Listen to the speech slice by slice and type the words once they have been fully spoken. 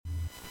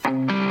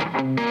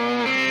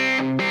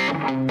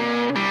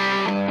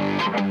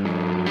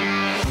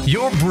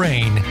Your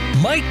brain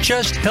might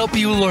just help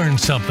you learn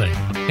something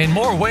in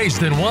more ways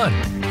than one.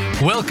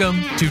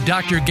 Welcome to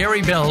Dr.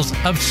 Gary Bell's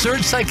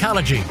Absurd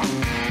Psychology.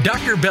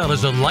 Dr. Bell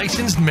is a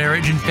licensed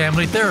marriage and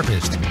family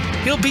therapist.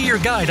 He'll be your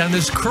guide on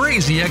this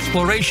crazy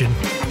exploration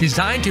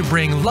designed to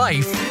bring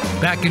life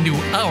back into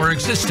our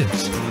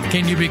existence.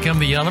 Can you become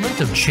the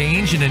element of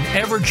change in an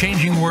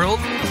ever-changing world?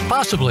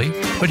 Possibly,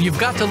 but you've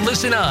got to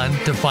listen on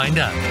to find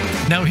out.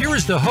 Now here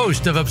is the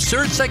host of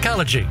Absurd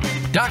Psychology,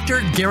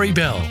 Dr. Gary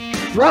Bell.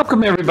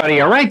 Welcome,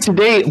 everybody. All right,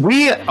 today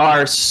we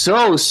are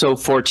so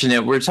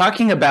fortunate. We're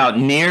talking about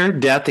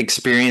near-death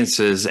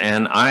experiences,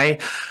 and I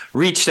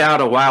reached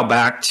out a while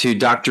back to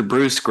Dr.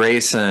 Bruce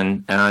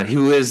Greyson,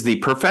 who is the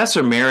Professor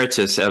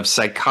Emeritus of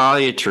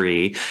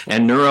Psychiatry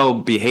and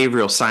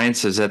Neurobehavioral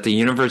Sciences at the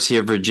University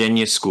of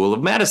Virginia School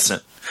of Medicine.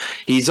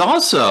 He's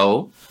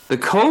also the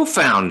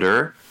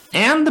co-founder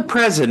and the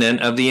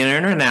president of the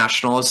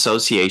International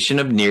Association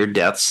of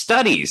Near-Death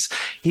Studies.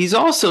 He's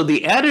also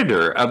the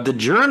editor of the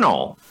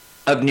Journal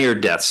of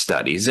Near-Death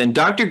Studies. And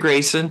Dr.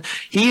 Greyson,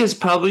 he has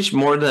published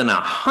more than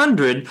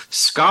 100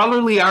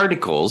 scholarly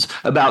articles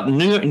about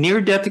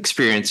near-death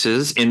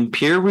experiences in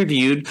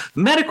peer-reviewed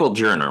medical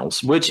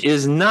journals, which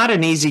is not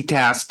an easy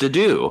task to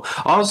do.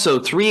 Also,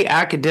 3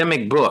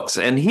 academic books,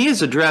 and he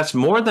has addressed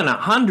more than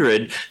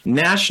 100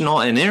 national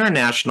and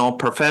international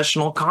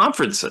professional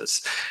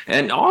conferences.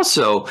 And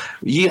also,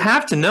 you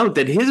have to note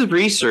that his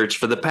research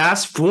for the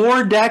past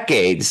 4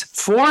 decades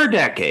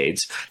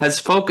has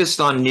focused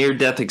on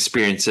near-death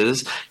experiences,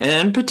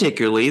 and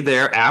particularly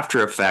their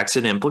after effects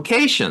and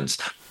implications.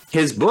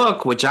 His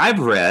book, which I've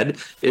read,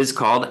 is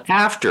called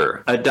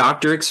After. A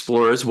Doctor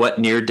Explores What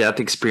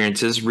Near-Death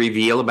Experiences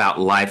Reveal About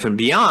Life and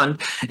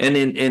Beyond. And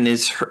in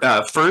his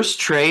first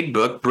trade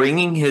book,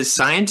 bringing his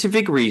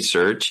scientific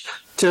research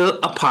to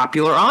a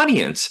popular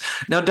audience.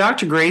 Now,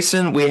 Dr.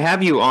 Greyson, we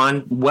have you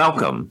on.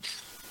 Welcome.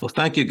 Well,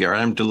 thank you, Gary.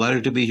 I'm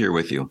delighted to be here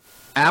with you.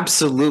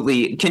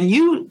 Absolutely. Can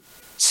you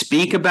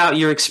speak about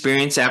your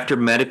experience after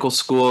medical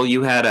school?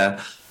 You had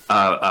a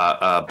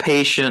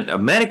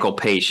medical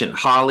patient,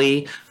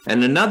 Holly,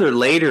 and another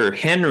later,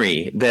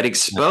 Henry, that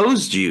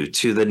exposed you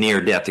to the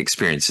near-death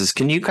experiences.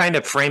 Can you kind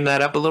of frame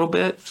that up a little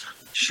bit?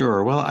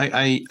 Sure. Well,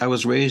 I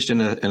was raised in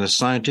a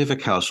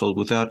scientific household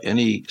without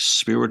any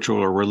spiritual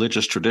or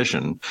religious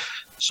tradition.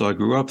 So I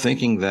grew up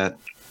thinking that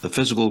the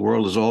physical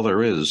world is all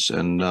there is.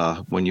 And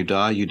when you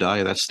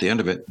die, that's the end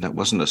of it. That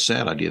wasn't a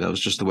sad idea. That was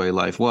just the way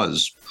life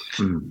was.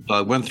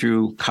 I went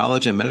through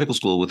college and medical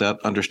school without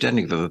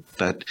understanding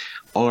that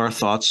all our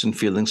thoughts and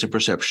feelings and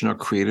perception are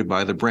created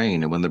by the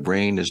brain. And when the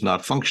brain is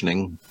not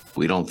functioning,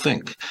 we don't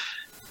think.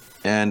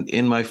 And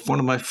in one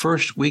of my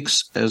first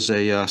weeks as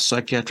a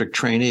psychiatric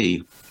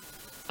trainee,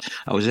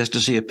 I was asked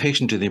to see a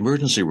patient in the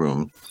emergency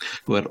room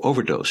who had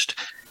overdosed.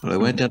 When I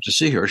went down to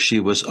see her, she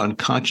was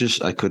unconscious.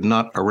 I could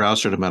not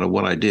arouse her no matter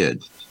what I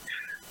did.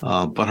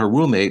 But her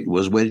roommate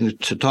was waiting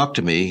to talk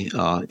to me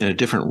in a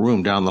different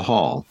room down the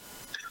hall.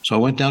 So I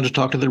went down to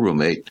talk to the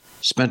roommate,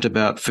 spent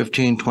about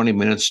 15, 20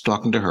 minutes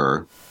talking to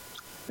her,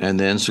 and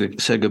then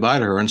said goodbye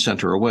to her and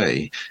sent her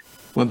away.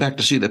 Went back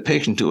to see the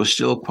patient who was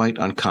still quite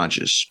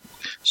unconscious.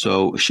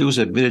 So she was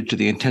admitted to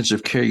the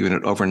intensive care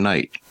unit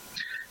overnight.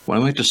 When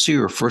I went to see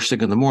her first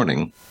thing in the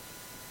morning,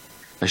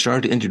 I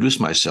started to introduce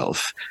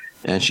myself.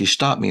 And she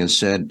stopped me and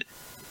said,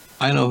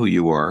 "I know who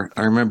you are.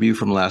 I remember you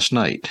from last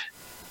night."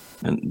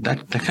 And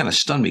that kind of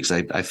stunned me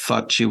because I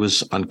thought she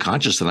was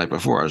unconscious the night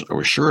before. I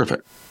was sure of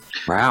it.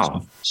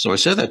 Wow. So I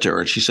said that to her,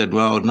 and she said,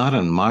 "Well, not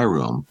in my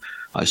room.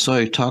 I saw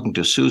you talking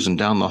to Susan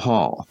down the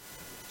hall."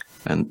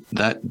 And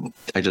that,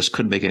 I just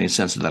couldn't make any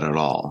sense of that at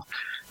all.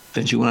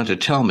 Then she went on to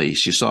tell me,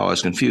 she saw I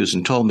was confused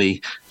and told me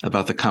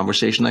about the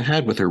conversation I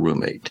had with her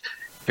roommate.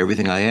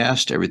 Everything I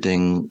asked,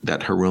 everything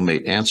that her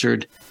roommate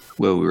answered,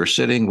 where we were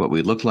sitting, what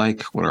we looked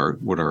like, what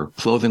our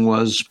clothing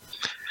was,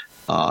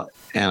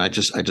 and I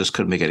just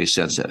couldn't make any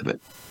sense out of it.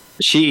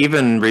 She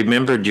even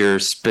remembered your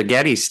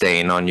spaghetti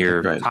stain on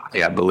your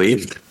tie, I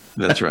believe.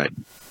 That's right.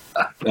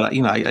 But,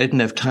 I didn't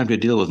have time to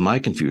deal with my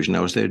confusion.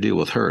 I was there to deal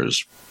with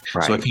hers.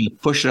 Right. So I kind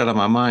of pushed it out of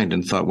my mind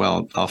and thought,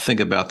 well, I'll think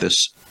about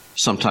this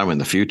sometime in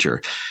the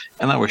future.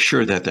 And I was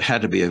sure that there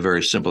had to be a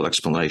very simple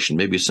explanation.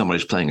 Maybe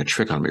somebody's playing a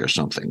trick on me or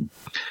something.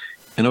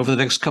 And over the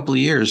next couple of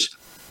years,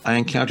 I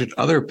encountered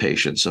other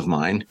patients of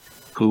mine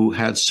who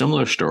had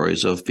similar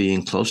stories of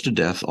being close to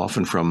death,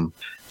 often from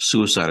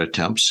suicide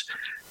attempts,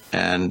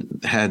 and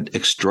had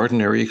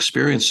extraordinary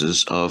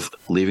experiences of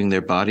leaving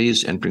their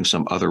bodies, entering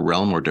some other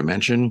realm or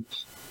dimension.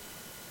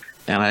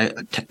 And I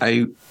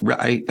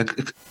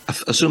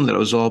assumed that it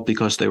was all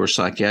because they were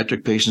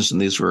psychiatric patients and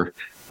these were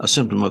a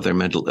symptom of their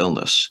mental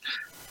illness.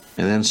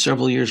 And then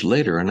several years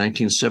later, in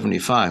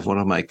 1975, one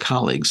of my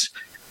colleagues,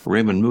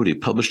 Raymond Moody,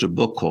 published a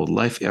book called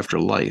Life After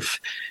Life,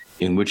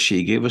 in which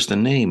he gave us the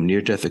name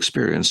near-death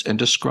experience and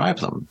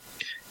described them.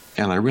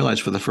 And I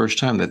realized for the first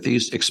time that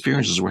these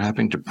experiences were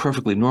happening to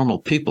perfectly normal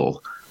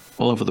people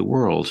all over the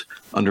world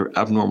under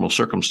abnormal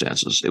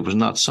circumstances. It was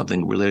not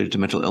something related to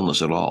mental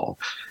illness at all.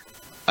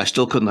 I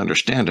still couldn't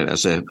understand it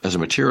as a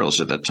materialist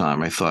at that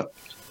time. I thought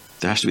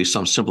there has to be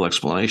some simple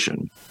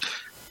explanation.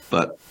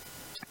 But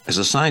as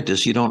a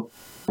scientist, you don't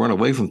run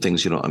away from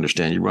things you don't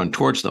understand. You run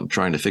towards them,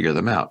 trying to figure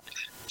them out.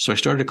 So I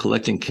started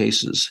collecting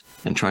cases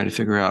and trying to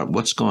figure out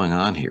what's going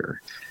on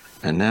here.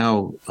 And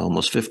now,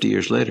 almost 50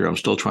 years later, I'm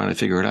still trying to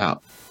figure it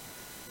out.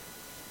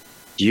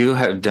 You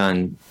have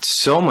done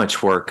so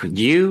much work.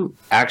 You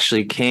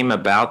actually came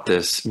about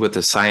this with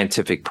a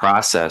scientific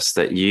process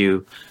that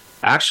you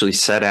actually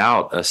set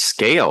out a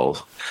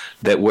scale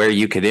that where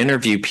you could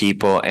interview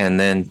people and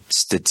then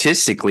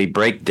statistically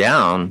break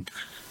down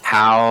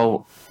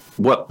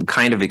what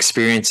kind of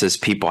experiences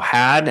people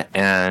had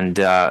and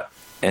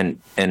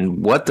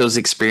what those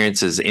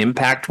experiences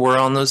impact were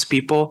on those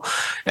people.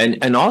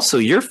 And also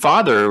your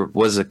father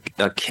was a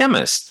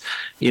chemist.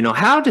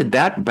 How did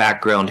that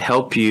background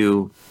help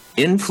you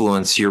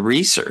influence your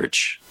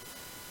research?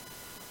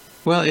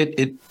 Well,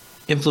 it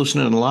influenced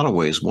it in a lot of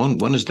ways.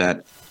 One is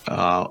that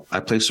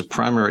I place a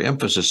primary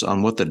emphasis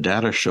on what the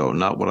data show,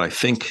 not what I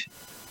think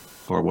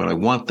or what I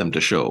want them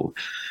to show,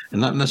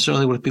 and not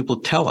necessarily what people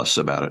tell us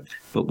about it,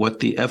 but what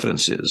the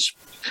evidence is.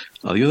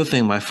 The other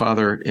thing my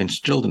father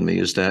instilled in me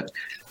is that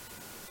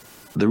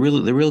the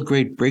real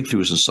great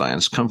breakthroughs in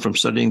science come from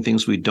studying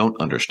things we don't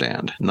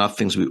understand, not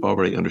things we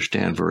already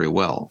understand very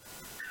well.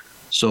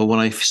 So when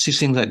I see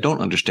things I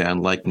don't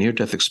understand, like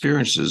near-death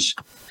experiences,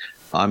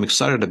 I'm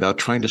excited about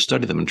trying to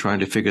study them and trying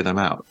to figure them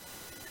out.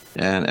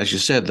 And as you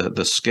said,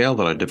 the scale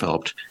that I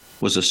developed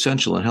was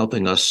essential in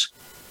helping us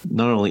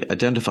not only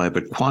identify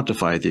but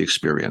quantify the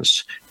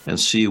experience and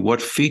see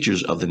what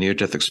features of the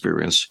near-death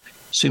experience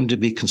seem to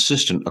be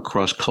consistent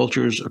across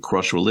cultures,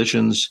 across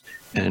religions,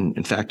 and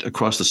in fact,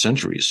 across the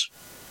centuries.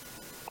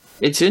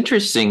 It's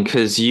interesting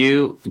because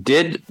you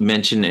did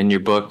mention in your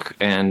book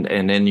and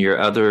in your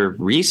other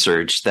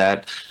research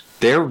that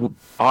there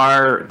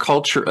are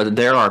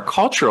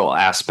cultural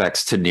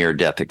aspects to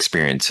near-death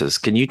experiences.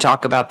 Can you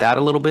talk about that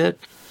a little bit?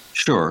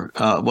 Sure.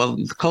 Well,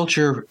 the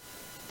culture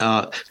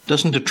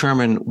doesn't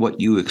determine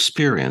what you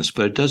experience,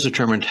 but it does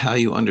determine how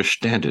you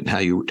understand it and how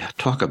you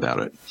talk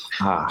about it.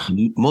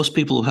 Most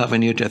people who have a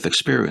near-death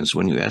experience,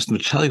 when you ask them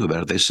to tell you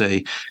about it, they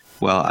say,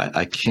 well,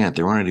 I can't.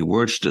 There aren't any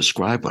words to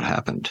describe what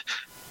happened.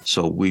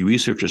 So we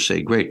researchers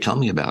say, great, tell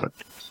me about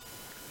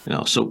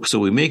it. So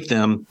we make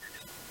them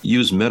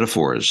use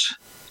metaphors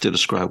to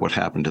describe what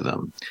happened to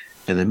them.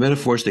 And the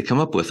metaphors they come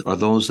up with are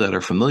those that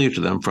are familiar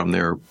to them from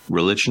their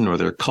religion or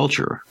their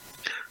culture.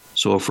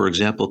 So, for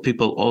example,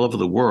 people all over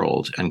the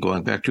world and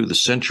going back through the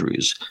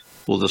centuries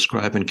will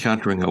describe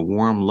encountering a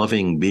warm,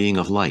 loving being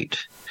of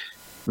light.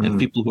 Mm-hmm. And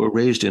people who are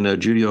raised in a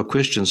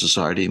Judeo-Christian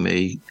society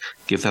may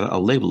give that a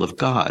label of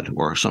God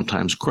or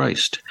sometimes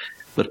Christ.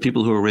 But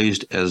people who are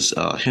raised as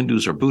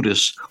Hindus or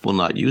Buddhists will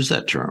not use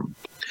that term.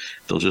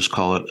 They'll just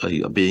call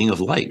it a being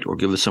of light or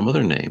give it some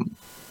other name.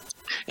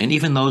 And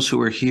even those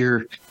who are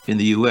here in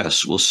the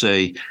U.S. will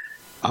say,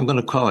 I'm going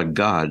to call it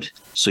God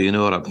so you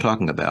know what I'm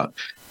talking about.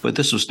 But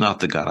this was not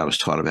the God I was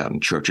taught about in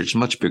church. It's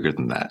much bigger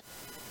than that.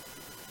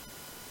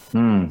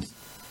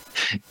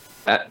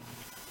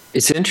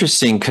 It's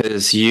interesting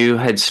because you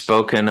had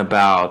spoken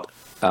about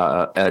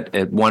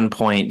at one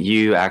point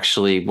you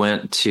actually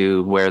went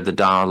to where the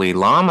Dalai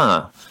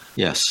Lama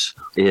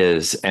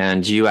is,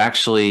 and you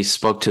actually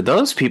spoke to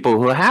those people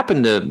who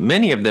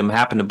many of them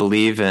happen to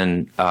believe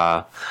in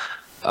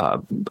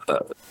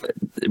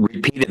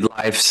repeated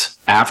lives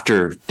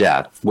after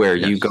death, where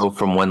you go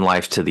from one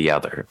life to the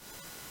other.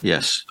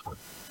 Yes.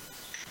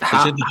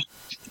 How did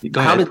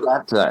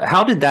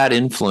that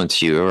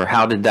influence you, or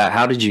how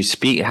did you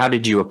speak? How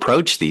did you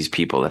approach these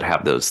people that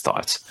have those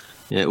thoughts?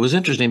 Yeah, it was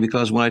interesting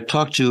because when I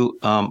talked to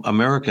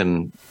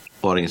American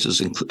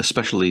audiences,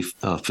 especially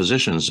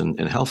physicians and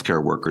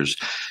healthcare workers,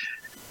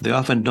 they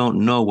often don't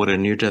know what a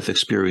near-death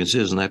experience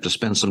is, and I have to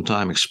spend some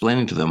time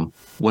explaining to them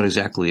what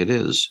exactly it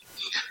is.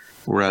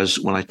 Whereas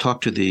when I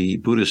talked to the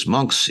Buddhist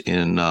monks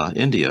in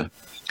India,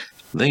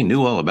 they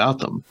knew all about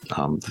them.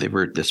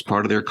 That's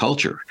part of their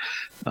culture,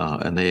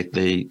 and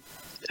they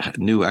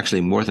knew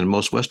actually more than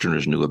most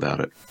Westerners knew about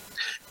it.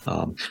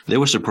 They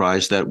were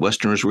surprised that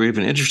Westerners were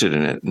even interested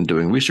in it and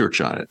doing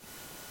research on it.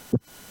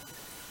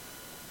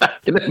 I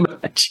can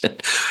imagine.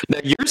 Now,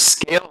 your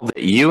scale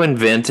that you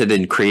invented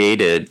and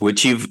created,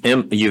 which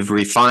you've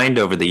refined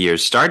over the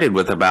years, started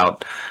with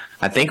about,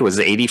 I think it was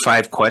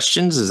 85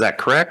 questions. Is that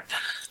correct?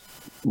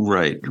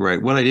 Right.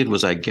 What I did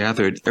was I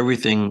gathered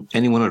everything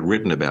anyone had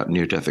written about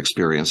near-death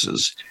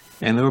experiences,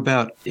 and there were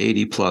about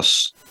 80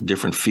 plus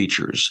different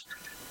features.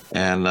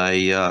 And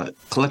I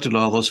collected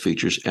all those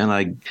features, and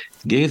I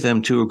gave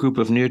them to a group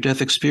of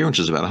near-death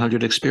experiences, about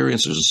 100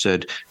 experiences, and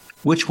said,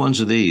 which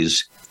ones of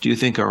these do you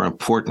think are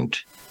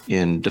important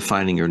in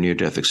defining your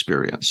near-death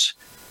experience?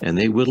 And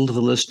they whittled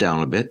the list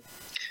down a bit.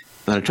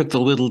 And I took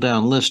the whittled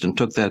down list and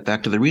took that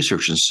back to the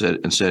researchers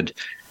and said,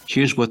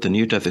 here's what the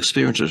near-death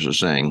experiencers are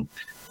saying.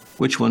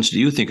 Which ones do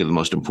you think are the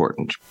most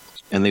important?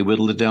 And they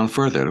whittled it down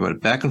further. I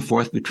went back and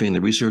forth between the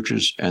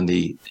researchers and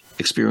the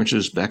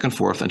experiencers, back and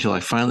forth, until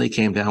I finally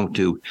came down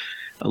to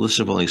a list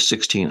of only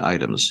 16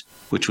 items,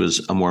 which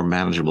was a more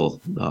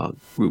manageable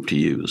group to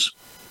use.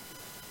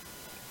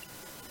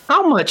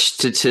 How much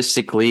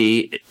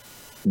statistically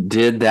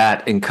did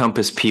that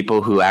encompass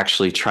people who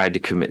actually tried to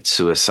commit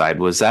suicide?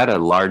 Was that a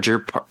larger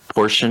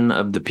portion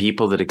of the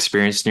people that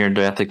experienced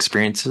near-death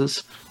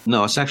experiences?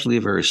 No, it's actually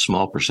a very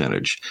small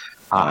percentage.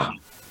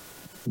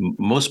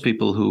 Most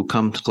people who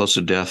come close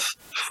to death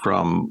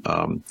from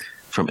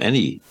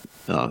any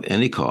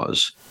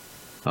cause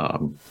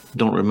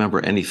don't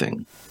remember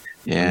anything.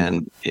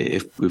 And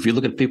if you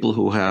look at people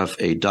who have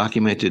a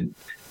documented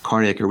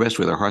cardiac arrest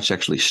where their hearts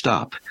actually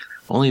stop,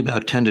 only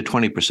about 10 to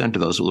 20%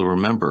 of those will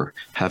remember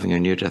having a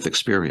near-death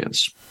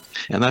experience.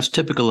 And that's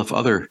typical of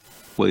other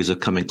ways of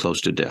coming close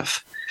to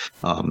death.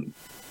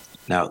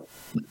 Now,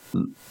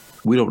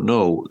 we don't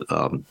know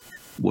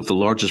what the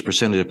largest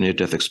percentage of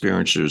near-death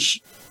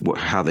experiencers,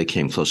 how they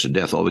came close to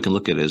death. All we can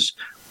look at is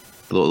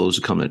those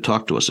who come and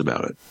talk to us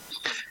about it.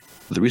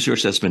 The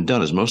research that's been done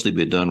has mostly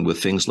been done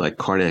with things like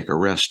cardiac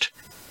arrest,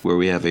 where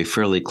we have a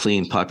fairly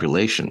clean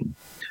population.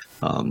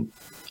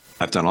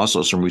 I've done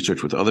also some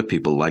research with other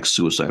people like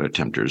suicide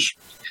attempters,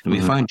 and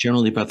we find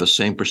generally about the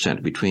same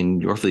percent,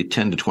 between roughly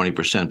 10 to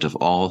 20% of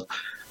all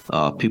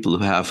people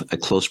who have a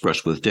close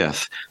brush with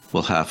death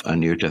will have a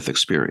near-death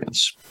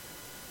experience.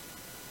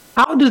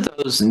 How do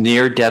those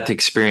near-death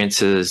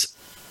experiences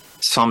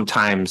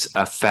sometimes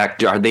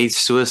affect? Are they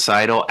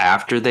suicidal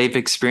after they've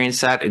experienced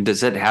that?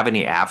 Does it have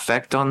any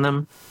affect on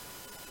them?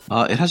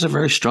 It has a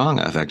very strong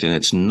effect, and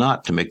it's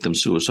not to make them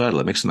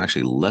suicidal. It makes them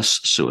actually less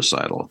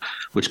suicidal,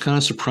 which kind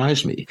of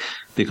surprised me,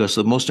 because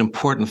the most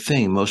important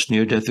thing most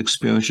near-death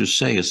experiencers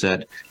say is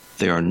that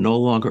they are no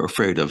longer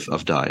afraid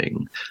of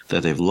dying,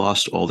 that they've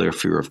lost all their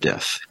fear of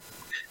death.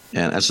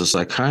 And as a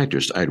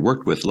psychiatrist, I'd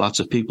worked with lots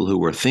of people who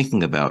were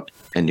thinking about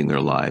ending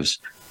their lives,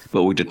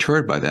 but were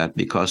deterred by that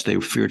because they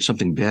feared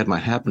something bad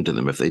might happen to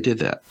them if they did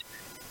that.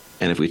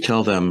 And if we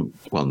tell them,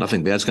 well,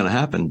 nothing bad's going to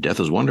happen, death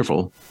is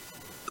wonderful,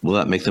 will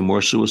that make them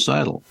more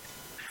suicidal?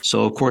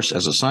 So, of course,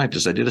 as a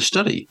scientist, I did a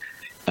study,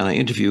 and I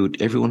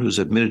interviewed everyone who's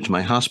admitted to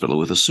my hospital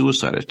with a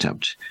suicide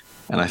attempt.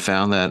 And I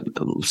found that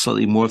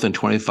slightly more than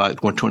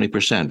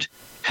 20%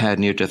 had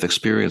near-death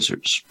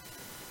experiencers.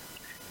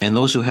 And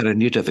those who had a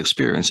near-death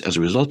experience as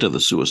a result of the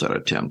suicide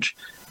attempt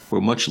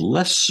were much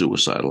less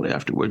suicidal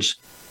afterwards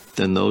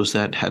than those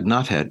that had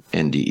not had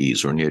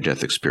NDEs or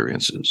near-death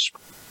experiences.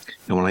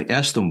 And when I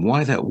asked them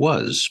why that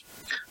was,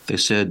 they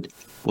said,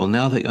 well,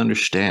 now they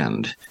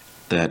understand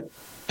that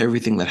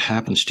everything that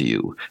happens to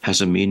you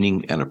has a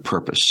meaning and a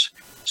purpose,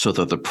 so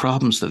that the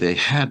problems that they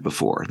had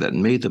before that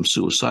made them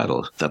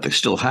suicidal, that they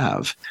still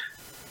have,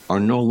 are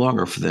no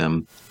longer for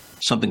them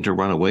something to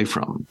run away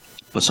from,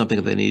 but something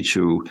that they need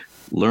to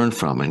learn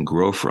from and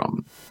grow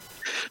from.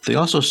 They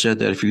also said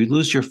that if you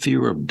lose your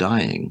fear of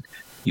dying,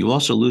 you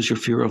also lose your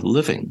fear of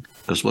living,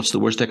 because what's the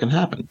worst that can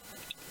happen?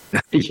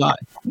 You die.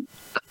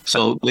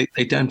 So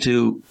they tend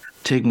to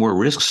take more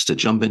risks to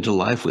jump into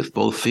life with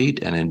both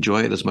feet and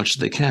enjoy it as much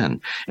as they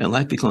can. And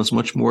life becomes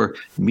much more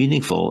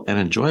meaningful and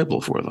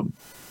enjoyable for them.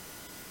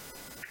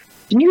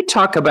 Can you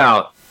talk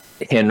about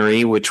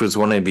Henry, which was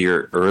one of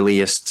your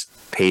earliest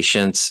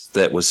patients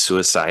that was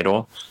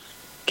suicidal?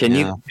 Can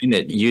you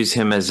use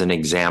him as an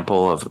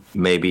example of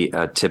maybe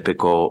a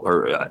typical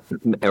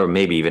or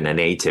maybe even an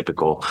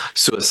atypical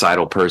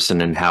suicidal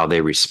person and how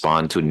they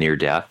respond to near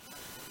death?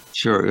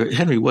 Sure.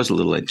 Henry was a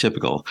little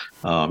atypical.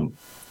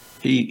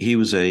 He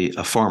was a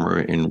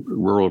farmer in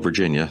rural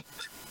Virginia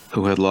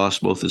who had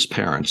lost both his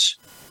parents,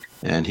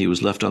 and he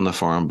was left on the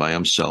farm by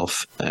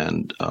himself,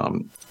 and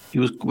he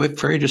was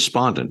very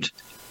despondent,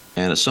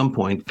 and at some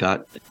point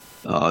got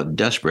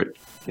desperate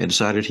and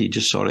decided he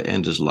just ought to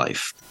end his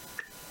life.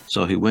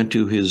 So he went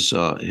to his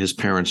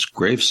parents'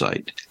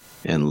 gravesite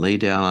and lay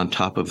down on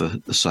top of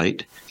the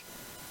site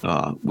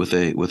with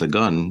a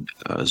gun,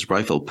 his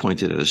rifle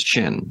pointed at his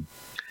chin,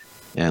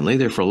 and lay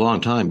there for a long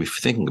time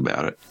before thinking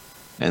about it.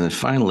 And then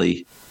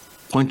finally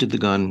pointed the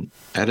gun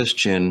at his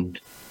chin,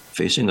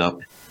 facing up,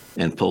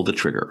 and pulled the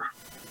trigger.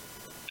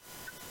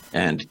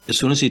 And as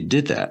soon as he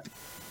did that,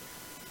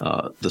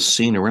 the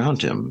scene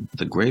around him,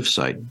 the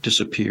gravesite,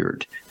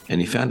 disappeared, and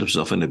he found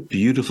himself in a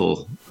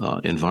beautiful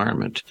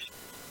environment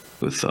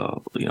with a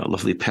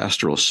lovely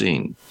pastoral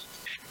scene.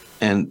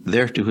 And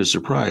there, to his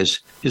surprise,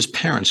 his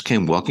parents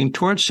came walking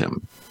towards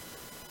him.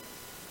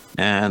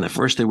 And at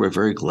first they were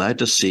very glad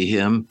to see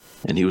him,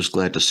 and he was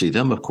glad to see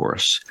them, of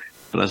course.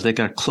 But as they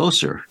got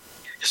closer,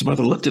 his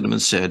mother looked at him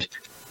and said,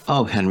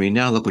 "Oh, Henry,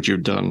 now look what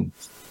you've done."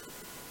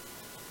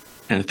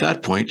 And at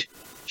that point,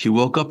 he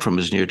woke up from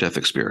his near-death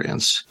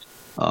experience,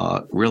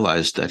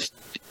 realized that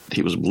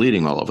he was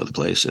bleeding all over the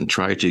place, and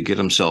tried to get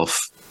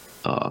himself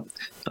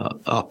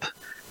up.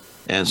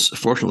 And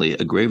fortunately,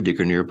 a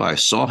gravedigger nearby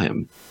saw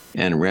him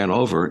and ran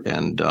over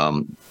and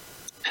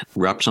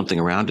wrapped something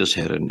around his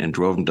head and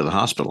drove him to the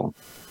hospital.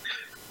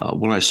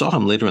 When I saw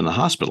him later in the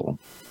hospital,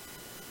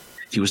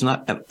 he was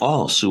not at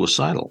all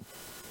suicidal.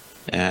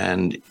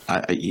 And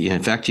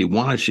in fact, he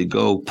wanted to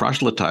go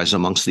proselytize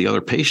amongst the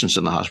other patients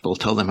in the hospital,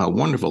 tell them how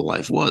wonderful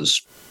life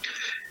was.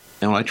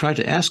 And when I tried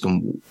to ask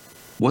him,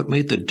 what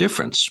made the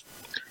difference?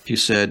 He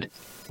said,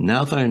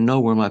 now that I know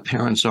where my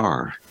parents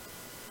are,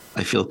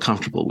 I feel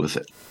comfortable with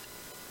it.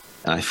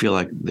 And I feel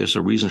like there's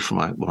a reason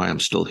for why I'm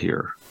still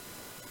here.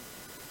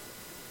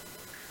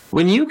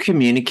 When you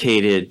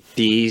communicated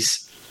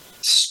these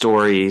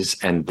stories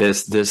and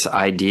this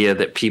idea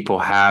that people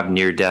have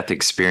near-death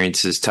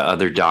experiences to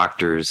other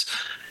doctors,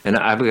 and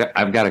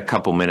I've got a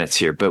couple minutes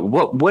here, but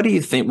what do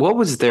you think? What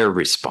was their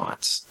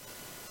response?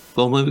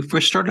 Well, when we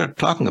first started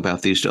talking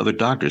about these to other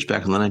doctors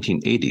back in the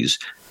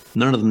 1980s,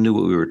 none of them knew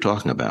what we were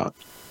talking about.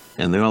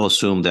 And they all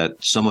assumed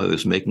that somebody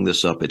was making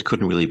this up. It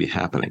couldn't really be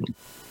happening.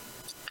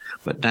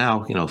 But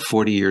now,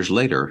 40 years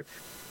later,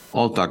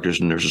 all doctors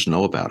and nurses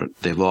know about it.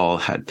 They've all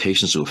had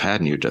patients who've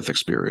had near-death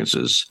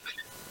experiences.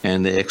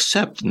 And they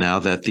accept now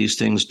that these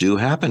things do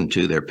happen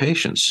to their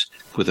patients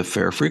with a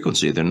fair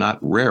frequency. They're not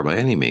rare by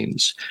any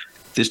means.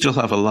 They still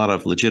have a lot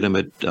of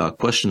legitimate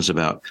questions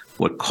about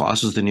what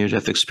causes the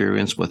near-death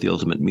experience, what the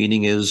ultimate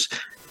meaning is.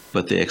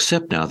 But they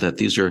accept now that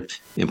these are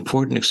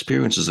important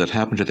experiences that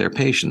happen to their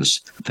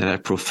patients that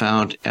have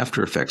profound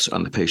after effects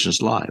on the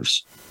patient's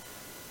lives.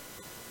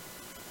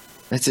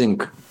 That's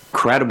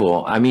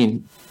incredible. I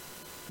mean,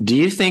 do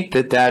you think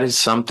that is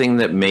something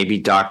that maybe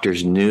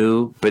doctors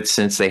knew, but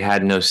since they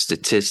had no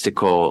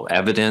statistical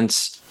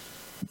evidence,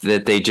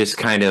 that they just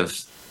kind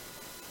of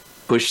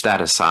pushed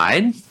that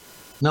aside?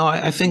 No,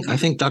 I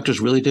think doctors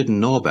really didn't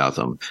know about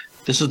them.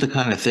 This is the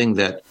kind of thing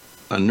that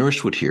a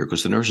nurse would hear,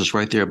 because the nurse is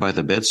right there by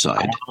the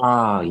bedside.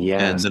 Oh,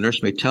 yes. And the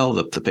nurse may tell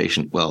the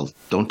patient, well,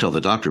 don't tell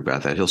the doctor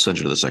about that. He'll send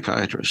you to the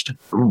psychiatrist.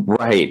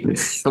 Right.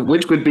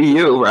 Which would be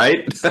you,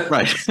 right?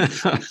 Right.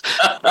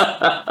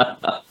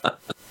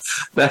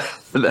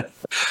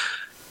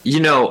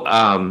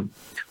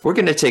 We're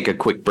going to take a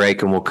quick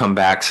break and we'll come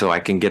back so I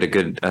can get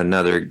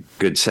another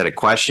good set of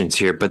questions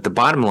here. But the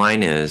bottom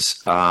line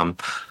is, I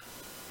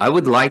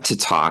would like to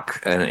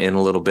talk in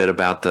a little bit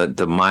about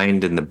the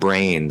mind and the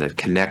brain, the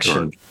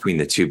connection between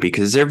the two,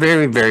 because they're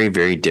very, very,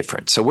 very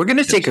different. So we're going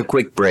to take a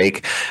quick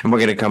break and we're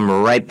going to come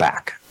right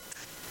back.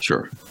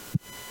 Sure.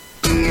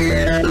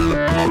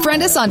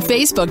 Friend us on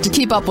Facebook to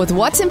keep up with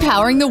what's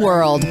empowering the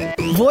world.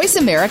 Voice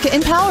America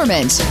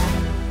Empowerment.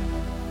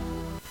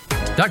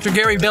 Dr.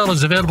 Gary Bell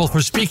is available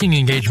for speaking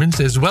engagements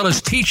as well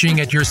as teaching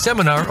at your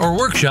seminar or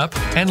workshop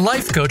and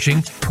life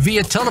coaching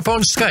via telephone,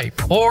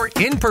 Skype, or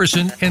in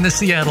person in the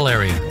Seattle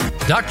area.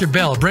 Dr.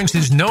 Bell brings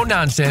his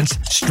no-nonsense,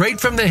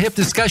 straight-from-the-hip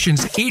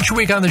discussions each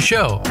week on the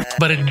show,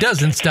 but it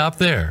doesn't stop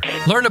there.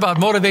 Learn about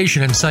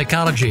motivation and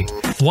psychology,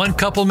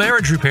 one-couple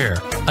marriage repair,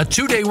 a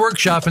 2-day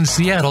workshop in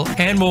Seattle,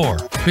 and more.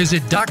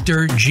 Visit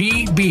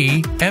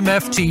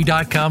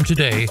drgbmft.com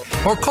today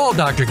or call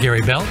Dr.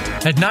 Gary Bell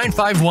at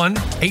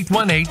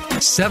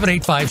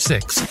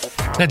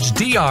 951-818-7856. That's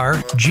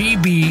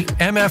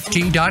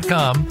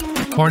drgbmft.com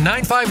or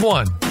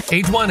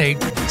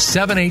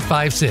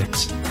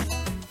 951-818-7856.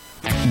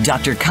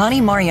 Dr.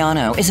 Connie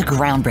Mariano is a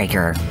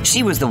groundbreaker.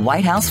 She was the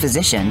White House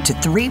physician to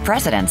 3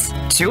 presidents,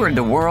 toured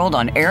the world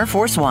on Air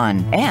Force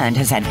One, and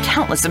has had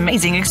countless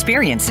amazing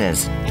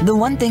experiences. The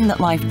one thing that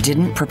life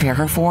didn't prepare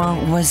her for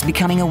was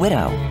becoming a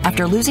widow.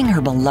 After losing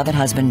her beloved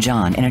husband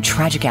John in a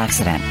tragic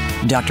accident,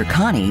 Dr.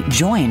 Connie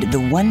joined the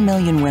 1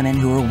 million women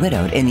who are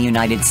widowed in the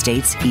United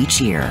States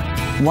each year.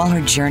 While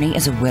her journey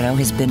as a widow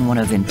has been one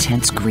of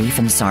intense grief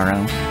and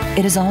sorrow,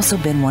 it has also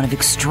been one of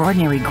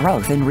extraordinary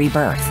growth and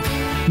rebirth.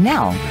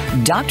 Now,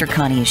 Dr.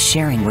 Connie is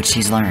sharing what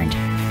she's learned,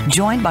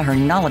 joined by her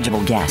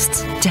knowledgeable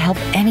guests to help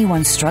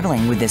anyone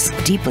struggling with this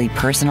deeply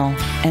personal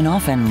and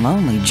often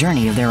lonely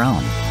journey of their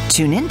own.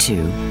 Tune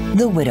into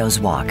The Widow's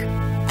Walk,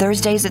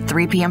 Thursdays at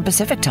 3 p.m.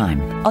 Pacific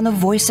Time on the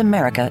Voice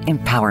America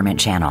Empowerment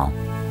Channel.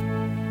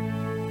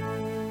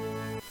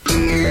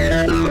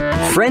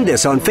 Friend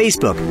us on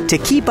Facebook to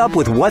keep up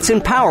with what's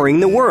empowering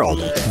the world.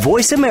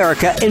 Voice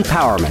America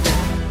Empowerment.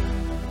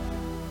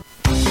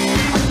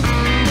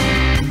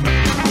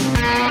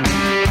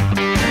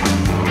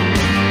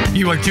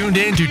 You are tuned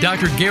in to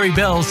Dr. Gary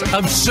Bell's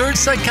Absurd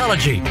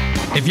Psychology.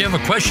 If you have a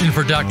question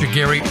for Dr.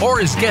 Gary or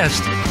his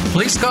guest,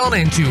 please call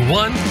in to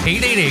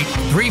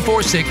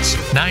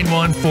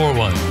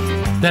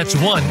 1-888-346-9141. That's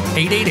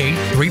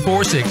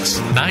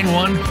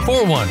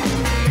 1-888-346-9141.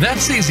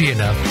 That's easy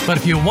enough, but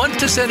if you want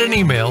to send an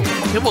email,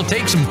 it will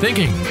take some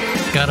thinking.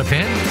 Got a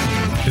pen?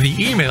 The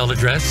email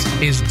address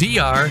is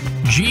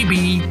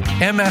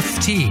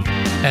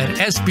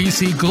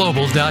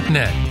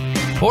drgbmft@sbcglobal.net.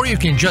 Or you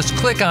can just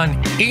click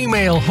on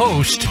Email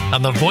Host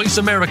on the Voice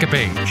America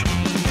page.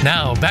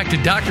 Now, back to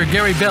Dr.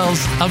 Gary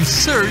Bell's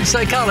Absurd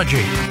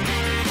Psychology.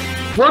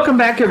 Welcome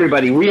back,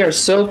 everybody. We are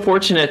so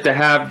fortunate to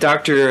have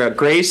Dr.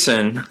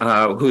 Greyson,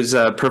 who's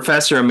a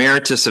professor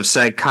emeritus of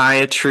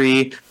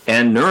psychiatry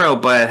and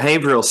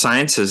neurobehavioral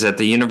sciences at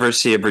the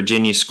University of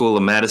Virginia School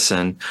of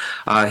Medicine.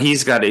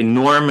 He's got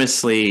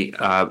enormously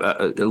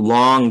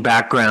long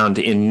background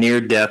in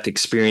near-death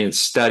experience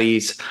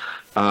studies,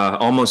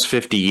 almost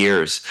 50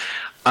 years.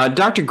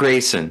 Dr.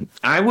 Greyson,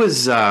 I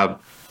was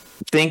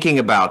thinking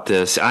about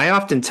this. I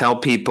often tell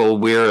people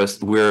we're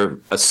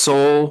a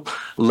soul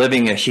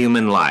living a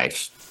human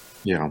life.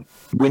 Yeah.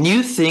 When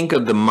you think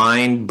of the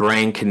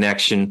mind-brain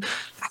connection,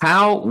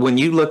 when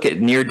you look at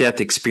near-death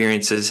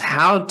experiences,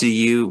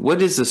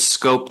 what is the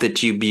scope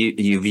that you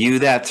view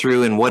that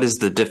through, and what is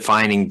the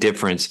defining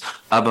difference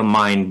of a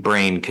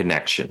mind-brain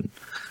connection?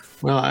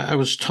 Well, I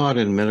was taught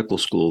in medical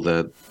school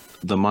that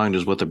the mind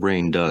is what the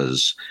brain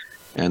does,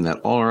 and that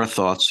all our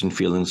thoughts and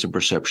feelings and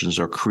perceptions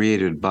are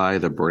created by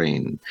the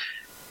brain.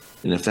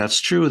 And if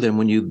that's true, then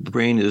when the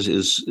brain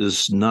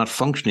is not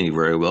functioning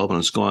very well, when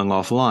it's going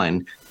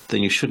offline,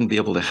 then you shouldn't be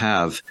able to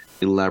have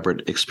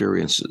elaborate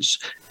experiences.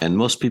 And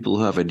most people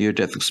who have a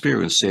near-death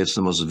experience say it's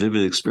the most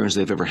vivid experience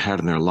they've ever had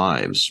in their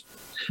lives.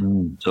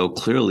 So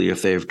clearly,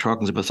 if they're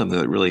talking about something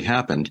that really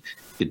happened,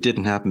 it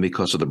didn't happen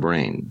because of the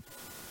brain.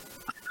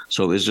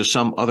 So is there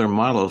some other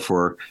model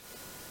for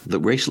the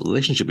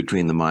relationship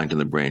between the mind and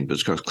the brain?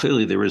 Because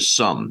clearly there is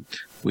some.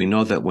 We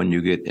know that when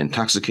you get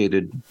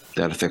intoxicated,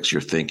 that affects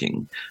your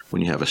thinking.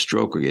 When you have a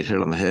stroke or get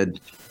hit on the head,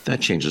 that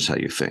changes how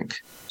you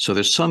think. So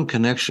there's some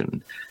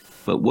connection.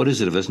 But what is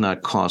it if it's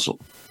not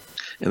causal?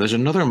 And there's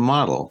another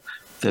model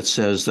that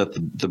says that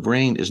the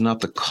brain is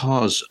not the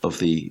cause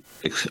of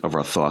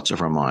our thoughts,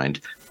 of our mind,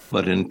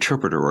 but an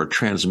interpreter or a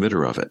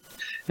transmitter of it.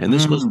 And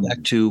this goes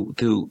back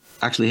to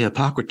actually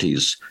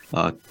Hippocrates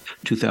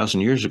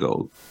 2,000 years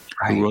ago,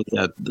 who wrote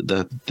that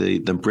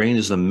the brain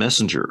is the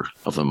messenger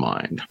of the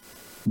mind.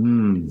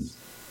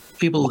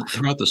 People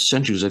throughout the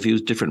centuries have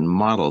used different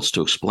models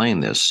to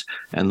explain this.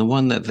 And the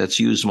one that's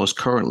used most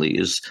currently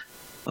is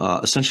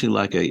essentially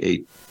like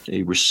a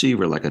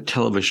receiver, like a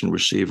television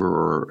receiver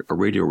or a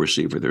radio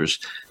receiver. There's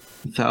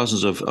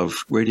thousands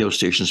of radio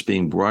stations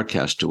being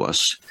broadcast to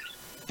us.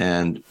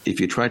 And if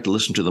you tried to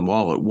listen to them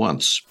all at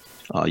once,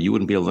 you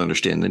wouldn't be able to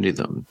understand any of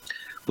them.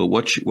 But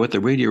what the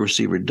radio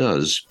receiver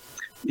does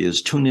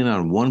is tune in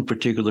on one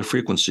particular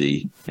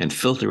frequency and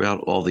filter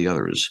out all the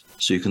others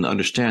so you can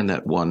understand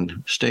that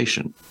one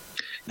station.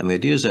 And the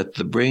idea is that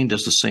the brain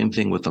does the same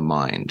thing with the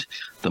mind.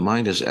 The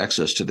mind has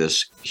access to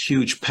this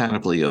huge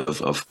panoply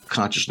of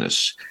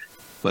consciousness,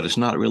 but it's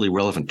not really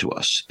relevant to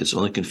us. It's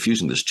only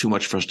confusing. There's too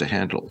much for us to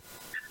handle.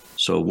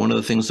 So one of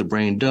the things the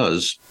brain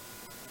does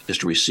is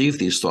to receive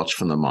these thoughts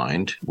from the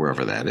mind,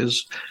 wherever that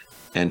is,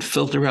 and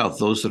filter out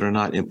those that are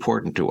not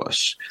important to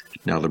us.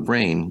 Now, the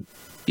brain,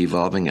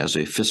 evolving as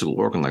a physical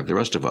organ like the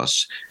rest of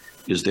us,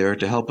 is there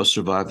to help us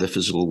survive the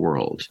physical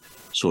world.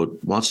 So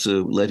it wants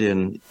to let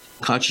in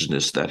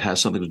consciousness that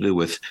has something to do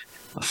with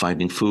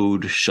finding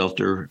food,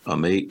 shelter, a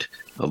mate,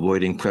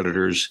 avoiding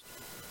predators.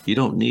 You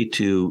don't need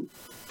to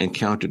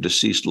encounter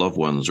deceased loved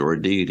ones or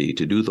a deity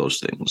to do those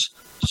things.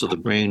 So the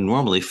brain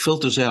normally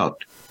filters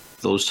out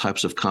those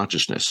types of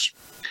consciousness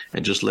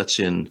and just lets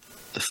in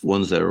the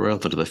ones that are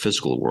relevant to the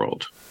physical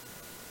world.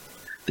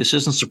 This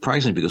isn't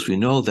surprising because we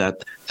know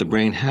that the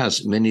brain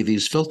has many of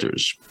these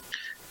filters.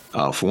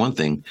 For one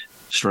thing,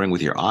 starting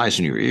with your eyes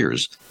and your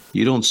ears,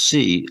 you don't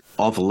see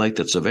all the light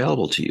that's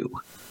available to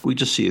you. We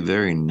just see a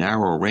very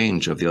narrow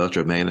range of the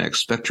electromagnetic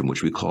spectrum,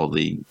 which we call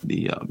the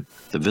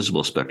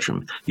visible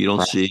spectrum. You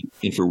don't see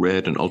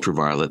infrared and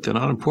ultraviolet. They're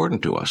not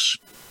important to us.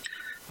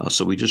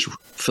 So we just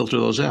filter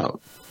those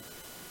out.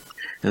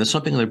 And there's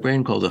something in the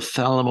brain called the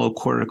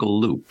thalamocortical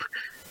loop,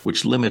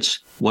 which limits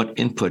what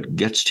input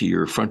gets to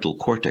your frontal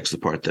cortex, the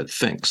part that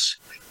thinks.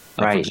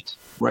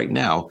 Right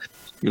now,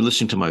 you're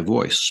listening to my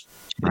voice.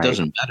 It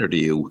doesn't matter to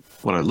you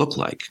what I look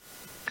like.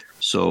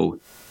 So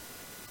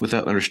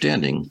without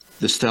understanding,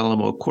 this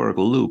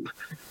thalamocortical loop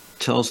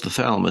tells the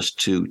thalamus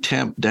to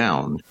tamp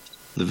down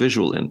the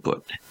visual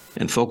input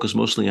and focus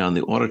mostly on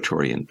the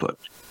auditory input.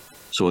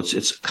 So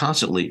it's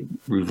constantly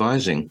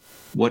revising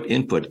what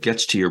input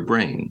gets to your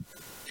brain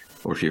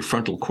or to your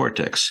frontal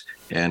cortex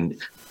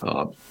and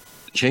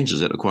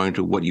changes it according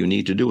to what you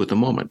need to do at the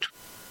moment.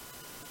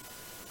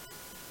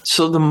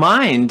 So the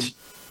mind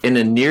in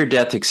a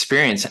near-death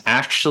experience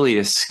actually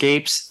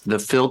escapes the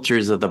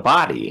filters of the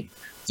body.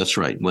 That's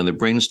right. When the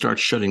brain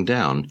starts shutting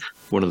down,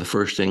 one of the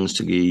first things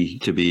to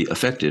be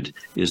affected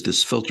is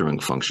this filtering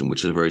function,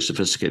 which is a very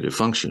sophisticated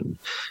function.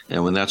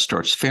 And when that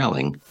starts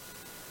failing,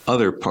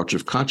 other parts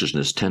of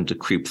consciousness tend to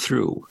creep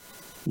through,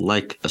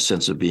 like a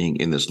sense of being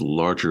in this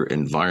larger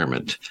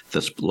environment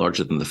that's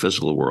larger than the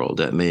physical world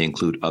that may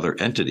include other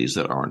entities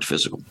that aren't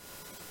physical.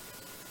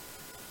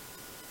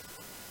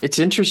 It's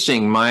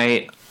interesting.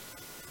 My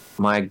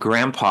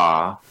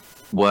grandpa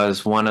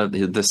was one of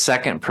the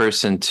second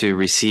person to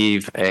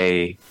receive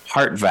a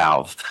heart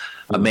valve,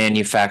 a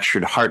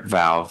manufactured heart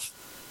valve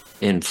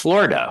in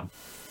Florida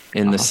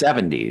in the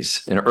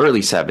 70s, in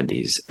early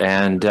 70s.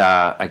 And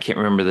I can't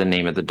remember the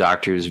name of the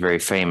doctor who's very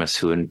famous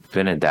who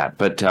invented that.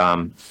 But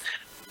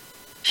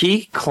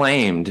he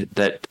claimed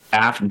that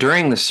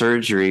during the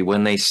surgery,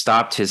 when they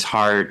stopped his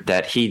heart,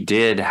 that he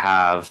did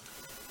have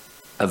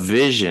a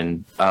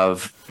vision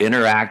of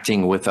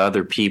interacting with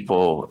other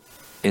people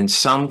in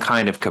some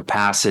kind of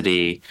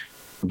capacity,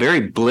 very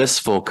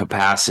blissful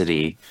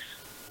capacity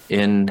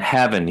in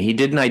heaven. He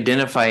didn't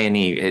identify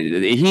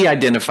he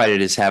identified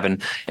it as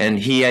heaven, and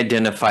he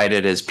identified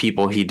it as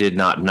people he did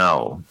not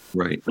know.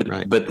 Right.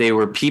 But they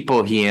were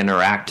people he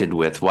interacted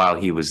with while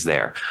he was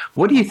there.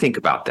 What do you think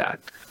about that?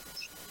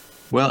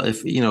 Well,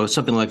 if it's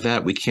something like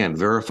that, we can't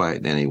verify it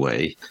in any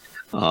way.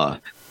 On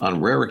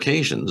rare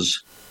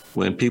occasions,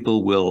 when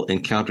people will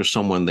encounter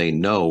someone they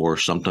know, or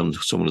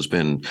sometimes someone who's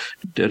been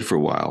dead for a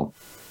while,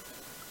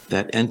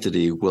 that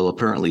entity will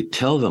apparently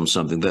tell them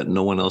something that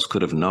no one else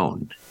could have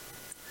known.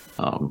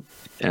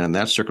 And in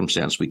that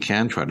circumstance, we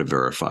can try to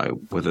verify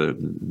whether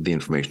the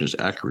information is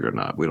accurate or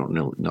not. We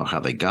don't know how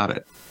they got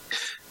it.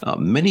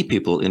 Many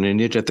people in a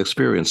near-death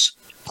experience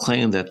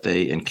claim that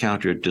they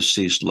encountered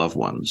deceased loved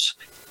ones.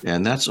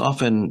 And that's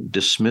often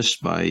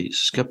dismissed by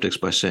skeptics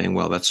by saying,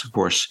 well, that's, of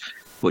course,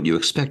 what you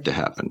expect to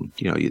happen.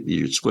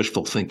 It's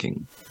wishful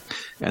thinking.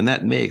 And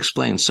that may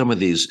explain some of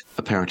these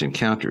apparent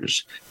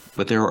encounters.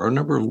 But there are a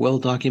number of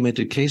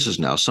well-documented cases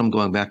now, some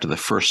going back to the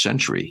first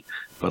century,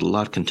 but a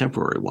lot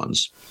contemporary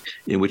ones,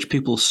 in which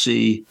people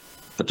see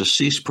a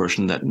deceased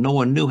person that no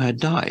one knew had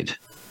died,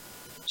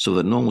 so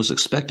that no one was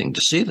expecting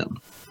to see them.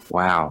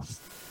 Wow.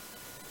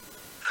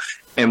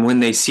 And when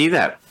they see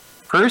that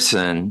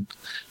person,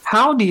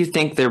 how do you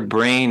think their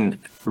brain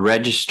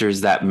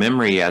registers that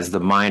memory as the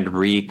mind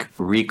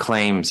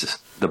reclaims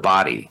the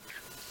body?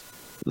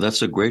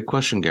 That's a great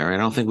question, Gary. I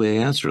don't think we have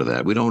an answer to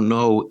that. We don't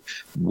know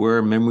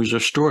where memories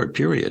are stored,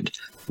 period.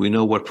 We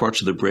know what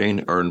parts of the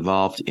brain are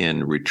involved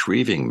in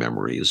retrieving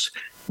memories.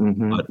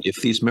 Mm-hmm. But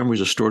if these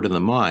memories are stored in the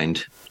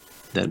mind,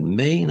 that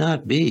may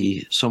not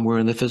be somewhere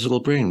in the physical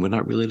brain. We're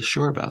not really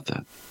sure about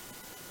that.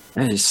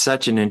 That is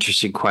such an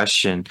interesting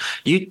question.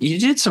 You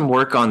did some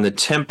work on the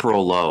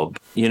temporal lobe.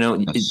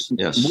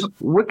 Yes.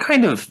 What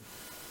kind of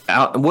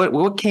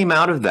what came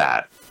out of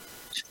that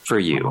for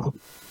you?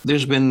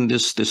 There's been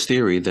this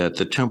theory that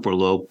the temporal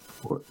lobe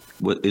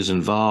is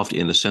involved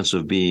in the sense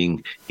of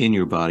being in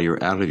your body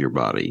or out of your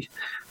body.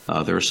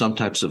 There are some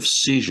types of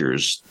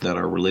seizures that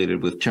are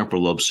related with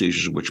temporal lobe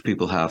seizures, which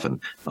people have and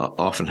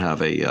often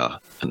have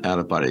an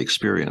out-of-body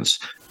experience.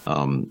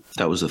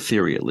 That was a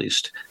theory, at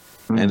least.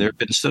 Mm-hmm. And there have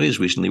been studies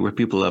recently where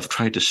people have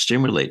tried to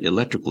stimulate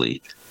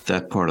electrically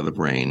that part of the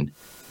brain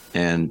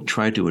and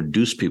try to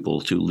induce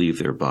people to leave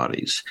their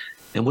bodies.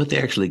 And what they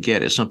actually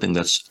get is something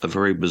that's a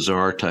very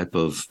bizarre type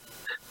of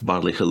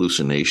bodily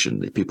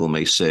hallucination. People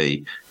may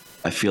say,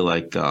 I feel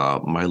like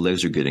my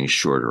legs are getting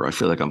shorter. I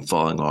feel like I'm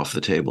falling off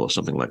the table or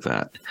something like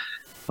that,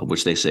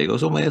 which they say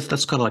goes,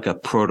 that's kind of like a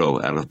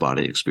proto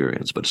out-of-body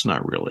experience, but it's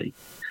not really.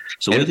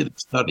 So we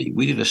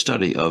did a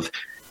study of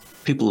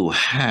people who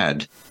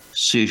had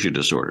seizure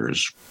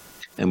disorders,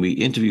 and we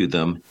interviewed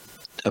them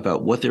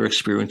about what their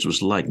experience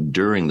was like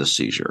during the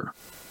seizure.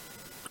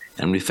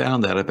 And we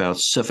found that about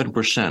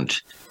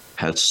 7%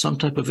 had some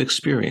type of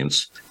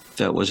experience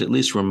that was at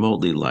least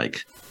remotely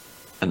like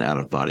an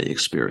out-of-body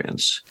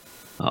experience.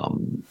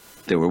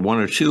 There were one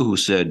or two who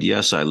said,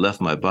 yes, I left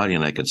my body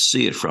and I could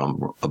see it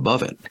from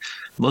above it.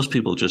 Most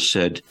people just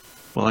said,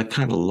 well, I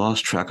kind of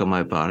lost track of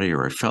my body,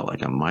 or I felt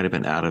like I might have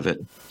been out of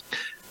it.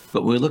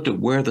 But when we looked at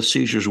where the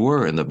seizures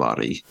were in the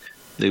body,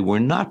 they were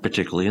not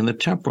particularly in the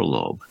temporal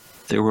lobe.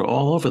 They were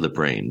all over the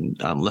brain,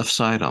 on the left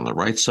side, on the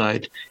right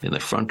side, in the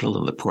frontal,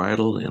 in the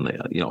parietal,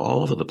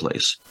 all over the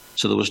place.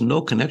 So there was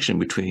no connection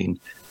between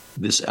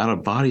this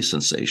out-of-body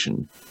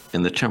sensation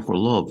and the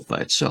temporal lobe by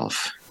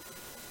itself.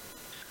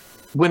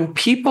 When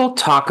people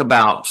talk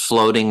about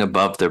floating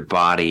above their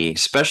body,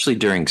 especially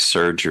during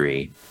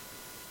surgery,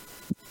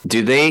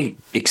 do they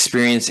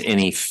experience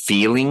any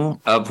feeling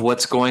of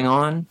what's going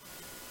on?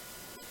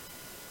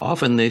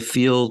 Often they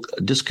feel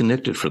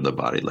disconnected from the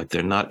body, like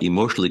they're not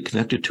emotionally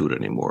connected to it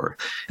anymore.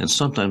 And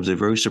sometimes they're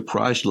very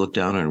surprised to look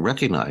down and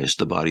recognize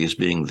the body as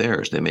being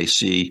theirs. They may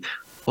see,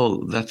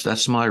 oh,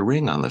 that's my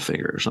ring on the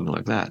finger, or something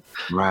like that.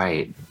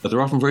 Right. But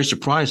they're often very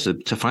surprised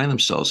to find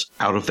themselves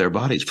out of their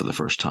bodies for the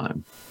first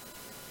time.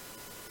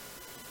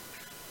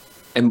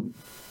 And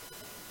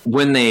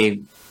when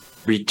they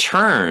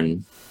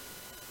return,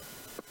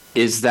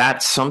 is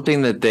that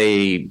something that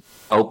they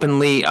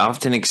openly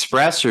often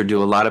express, or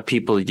do a lot of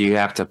people, do you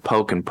have to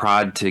poke and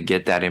prod to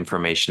get that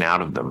information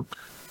out of them?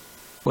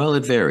 Well,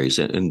 it varies.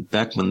 And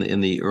back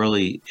in the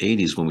early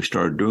 80s, when we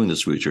started doing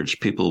this research,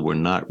 people were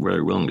not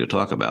very willing to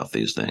talk about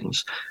these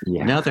things.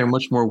 Yeah. Now they're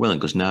much more willing,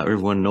 because now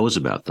everyone knows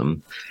about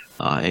them.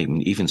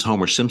 And even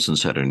Homer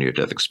Simpson's had a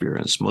near-death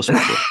experience. Most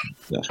people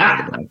know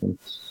about them.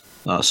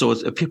 So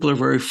people are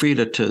very free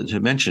to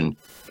mention,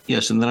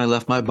 yes, and then I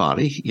left my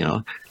body,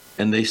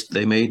 and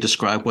they may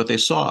describe what they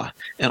saw.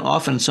 And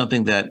often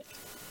something that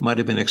might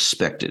have been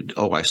expected.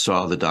 Oh, I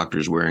saw the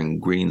doctors wearing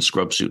green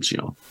scrub suits,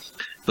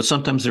 But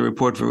sometimes they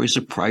report very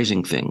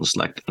surprising things,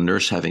 like a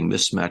nurse having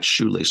mismatched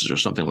shoelaces or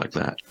something like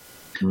that,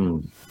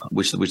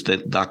 which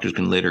the doctors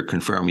can later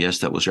confirm, yes,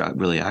 that was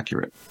really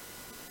accurate.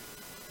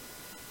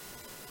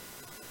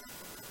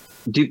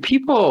 Do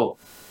people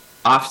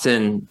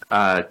often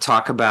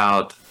talk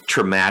about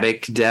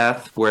traumatic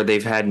death, where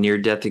they've had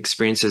near-death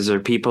experiences, or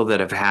people that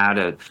have had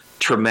a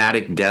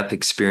traumatic death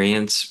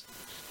experience,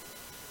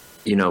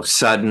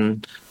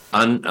 sudden,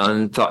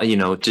 unthought,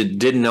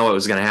 didn't know it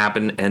was going to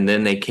happen, and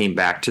then they came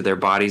back to their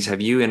bodies?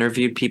 Have you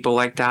interviewed people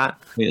like that?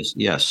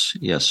 Yes.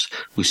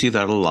 We see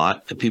that a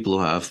lot. People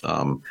who have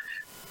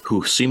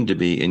who seem to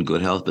be in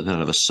good health, but then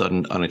have a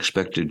sudden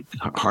unexpected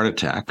heart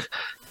attack,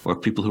 or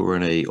people who are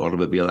in a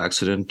automobile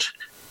accident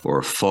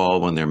or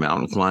fall when they're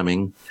mountain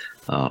climbing,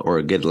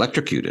 or get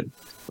electrocuted.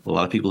 A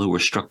lot of people who were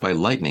struck by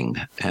lightning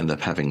end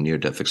up having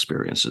near-death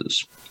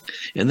experiences.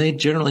 And they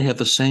generally have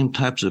the same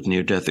types of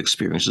near-death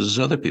experiences as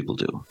other people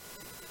do.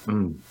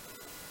 Mm.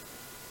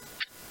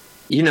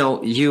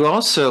 You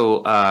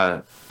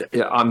also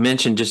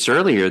mentioned just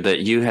earlier that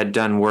you had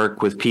done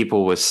work with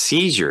people with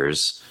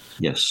seizures.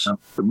 Yes.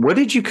 What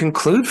did you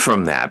conclude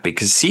from that?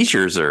 Because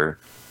seizures are,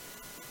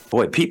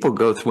 people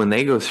when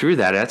they go through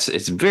that,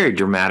 it's a very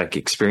dramatic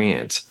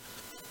experience.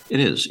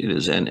 It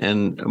is.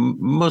 And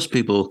most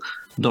people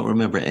don't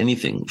remember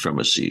anything from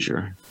a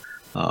seizure,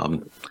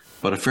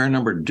 but a fair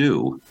number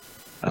do.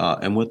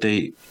 And what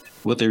they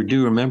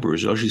do remember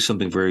is usually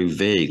something very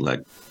vague,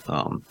 like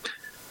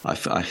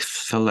I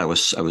felt I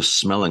was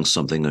smelling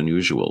something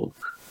unusual,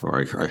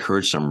 or I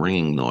heard some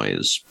ringing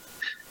noise.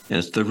 And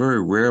it's the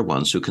very rare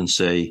ones who can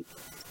say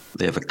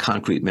they have a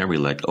concrete memory,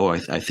 like, oh,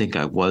 I think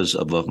I was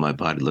above my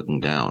body looking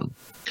down.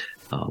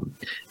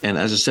 And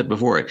as I said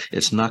before,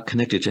 it's not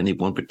connected to any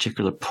one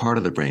particular part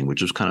of the brain,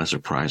 which is kind of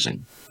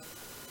surprising.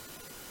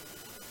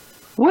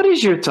 What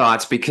is your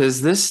thoughts?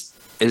 Because this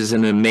is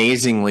an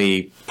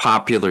amazingly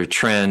popular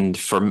trend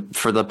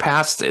for the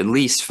past at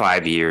least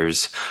 5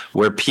 years,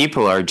 where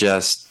people are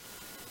just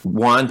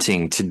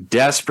wanting to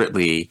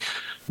desperately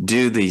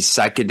do these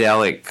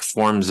psychedelic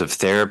forms of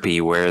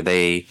therapy where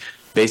they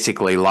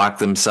basically lock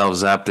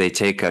themselves up, they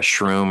take a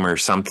shroom or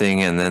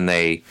something, and then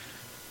they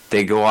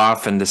go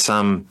off into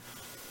some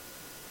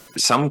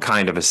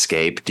kind of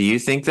escape. Do you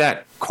think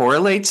that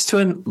correlates to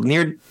a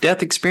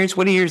near-death experience?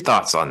 What are your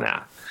thoughts on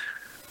that?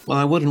 Well,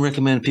 I wouldn't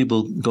recommend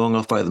people going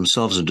off by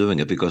themselves and doing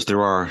it, because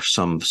there are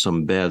some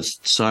bad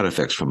side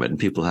effects from it, and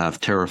people have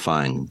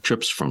terrifying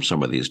trips from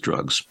some of these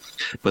drugs.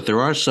 But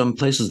there are some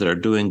places that are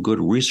doing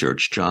good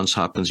research, Johns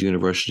Hopkins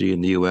University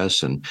in the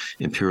U.S. and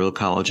Imperial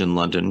College in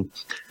London,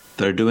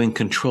 that are doing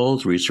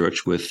controlled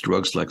research with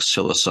drugs like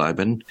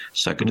psilocybin,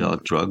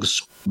 psychedelic drugs,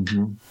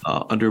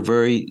 under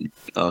very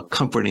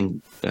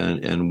comforting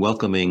and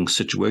welcoming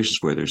situations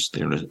where they're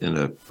in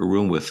a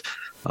room with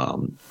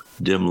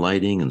dim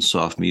lighting and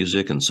soft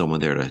music and someone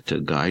there to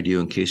guide you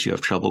in case you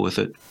have trouble with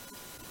it.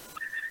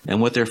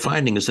 And what they're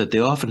finding is that they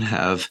often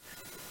have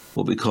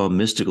what we call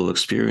mystical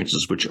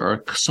experiences, which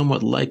are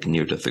somewhat like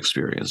near-death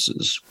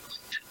experiences.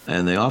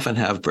 And they often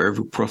have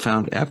very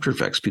profound after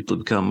effects. People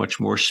become much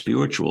more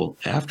spiritual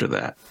after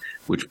that,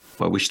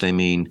 by which they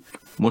mean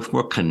much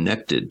more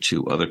connected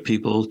to other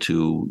people,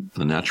 to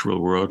the natural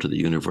world, to the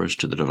universe,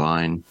 to the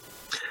divine.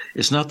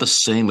 It's not the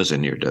same as a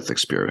near-death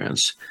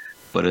experience,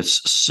 but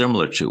it's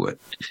similar to it.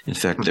 In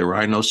fact,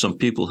 I know some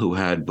people who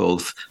had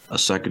both a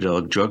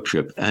psychedelic drug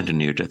trip and a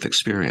near-death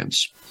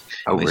experience.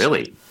 Oh,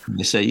 really?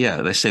 They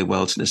say,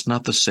 well, it's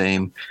not the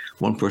same.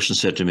 One person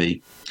said to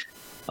me,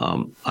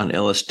 on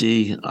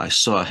LSD, I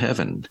saw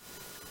heaven,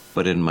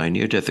 but in my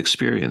near-death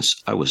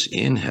experience, I was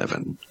in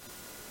heaven.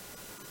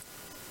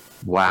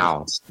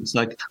 Wow. It's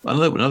like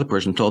another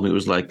person told me it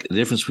was like the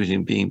difference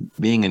between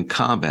being in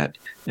combat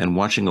and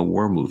watching a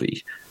war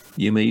movie.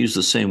 You may use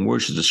the same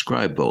words to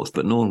describe both,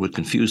 but no one would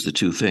confuse the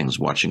two things,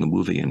 watching a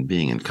movie and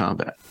being in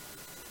combat.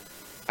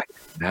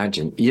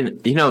 Imagine,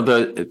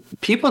 the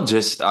people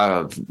just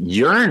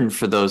yearn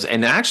for those.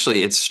 And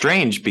actually, it's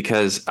strange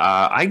because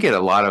I get a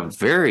lot of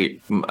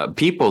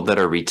people that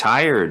are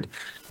retired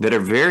that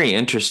are very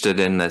interested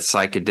in the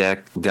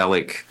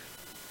psychedelic,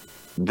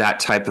 that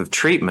type of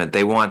treatment.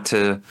 They want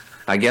to,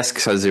 I guess,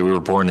 because they were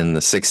born in the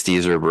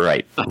 60s or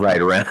right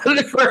around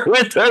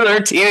with their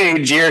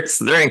teenage years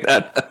during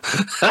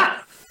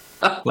that.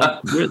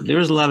 Well,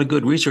 there's a lot of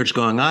good research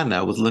going on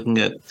now with looking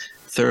at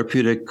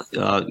therapeutic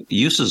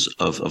uses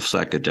of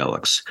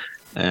psychedelics,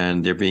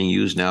 and they're being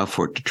used now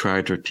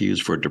to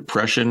use for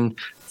depression,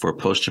 for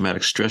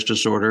post-traumatic stress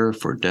disorder,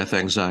 for death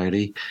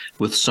anxiety,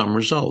 with some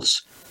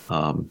results.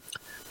 The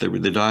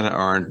data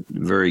aren't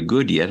very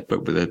good yet,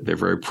 but they're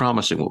very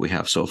promising, what we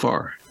have so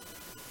far.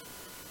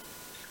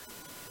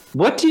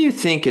 What do you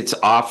think it's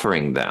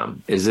offering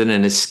them? Is it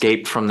an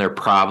escape from their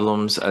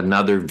problems,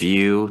 another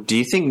view? Do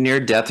you think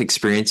near-death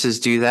experiences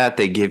do that?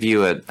 They give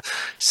you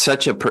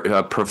such a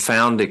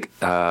profound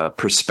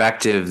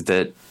perspective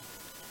that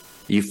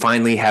you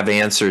finally have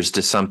answers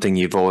to something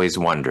you've always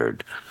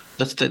wondered.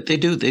 They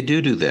do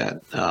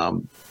that.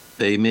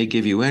 They may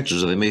give you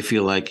answers, or they may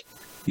feel like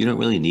you don't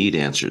really need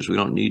answers. We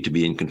don't need to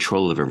be in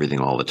control of everything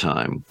all the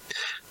time.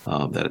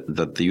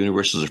 That the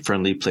universe is a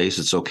friendly place.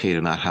 It's okay to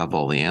not have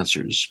all the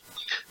answers.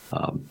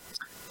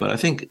 But I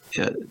think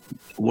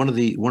one of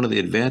the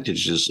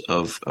advantages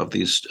of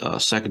these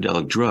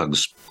psychedelic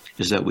drugs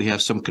is that we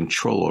have some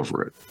control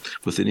over it.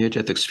 With the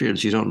near-death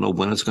experience, you don't know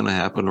when it's going to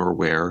happen or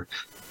where.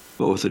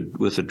 But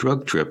with a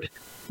drug trip,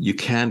 you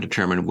can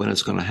determine when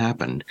it's going to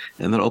happen,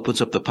 and that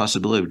opens up the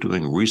possibility of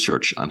doing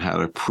research on how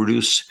to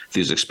produce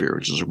these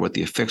experiences or what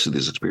the effects of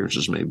these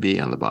experiences may be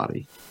on the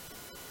body.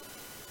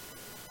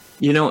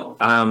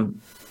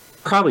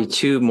 probably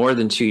more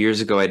than 2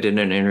 years ago, I did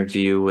an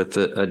interview with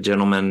a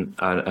gentleman,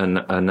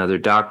 another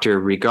doctor,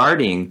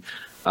 regarding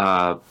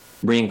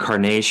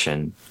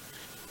reincarnation.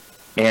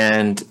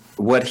 And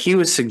what he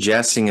was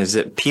suggesting is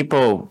that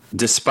people,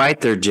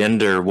 despite their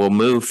gender, will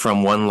move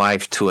from one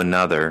life to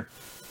another.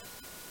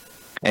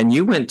 And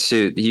you went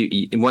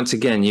to, once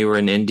again, you were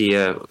in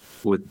India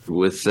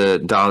with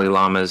the Dalai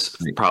Lama's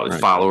probably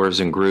followers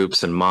and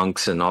groups and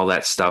monks and all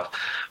that stuff.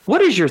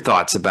 What is your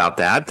thoughts about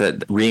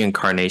that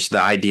reincarnation,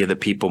 the idea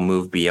that people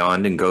move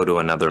beyond and go to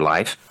another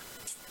life?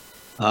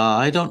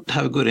 I don't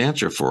have a good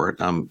answer for it.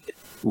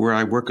 Where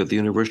I work at the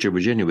University of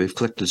Virginia, we've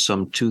collected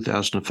some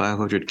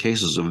 2,500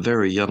 cases of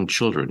very young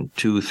children,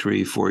 2,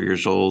 3, 4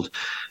 years old,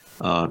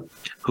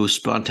 who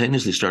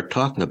spontaneously start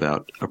talking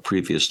about a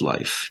previous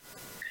life.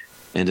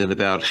 And in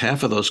about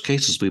half of those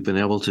cases, we've been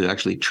able to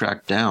actually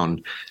track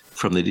down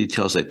from the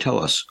details they tell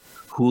us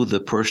who the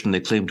person they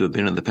claim to have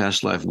been in the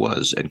past life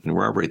was, and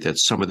corroborate that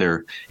some of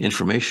their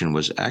information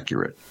was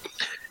accurate.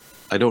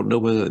 I don't know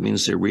whether that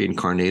means they're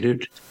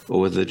reincarnated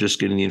or whether they're just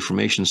getting the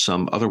information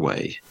some other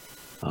way.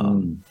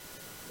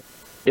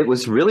 It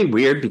was really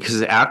weird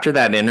because after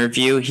that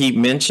interview, he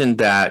mentioned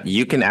that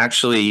you can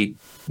actually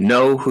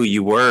know who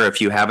you were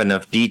if you have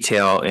enough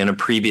detail in a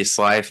previous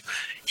life.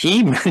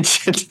 He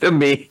mentioned to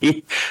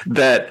me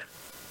that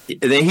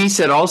he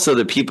said also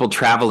that people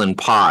travel in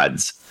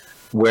pods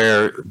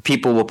where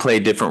people will play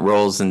different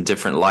roles in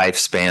different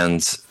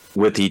lifespans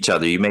with each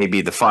other. You may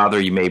be the father,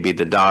 you may be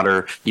the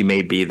daughter, you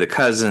may be the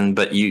cousin,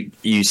 but you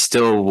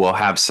still will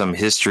have some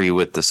history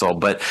with the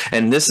soul.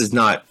 And this is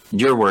not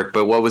your work,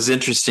 but what was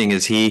interesting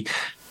is he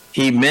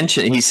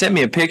sent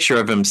me a picture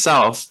of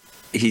himself.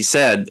 He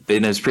said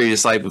in his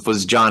previous life it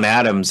was John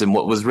Adams, and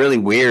what was really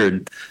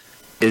weird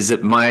is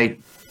that my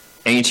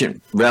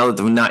ancient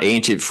relative, not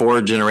ancient,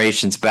 4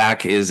 generations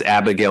back, is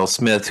Abigail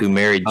Smith, who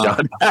married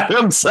John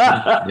Adams.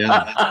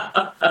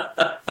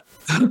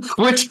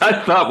 Which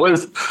I thought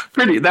was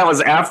that was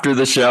after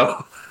the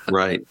show.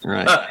 Right.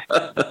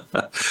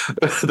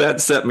 That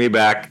set me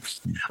back.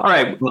 All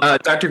right,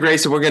 Dr.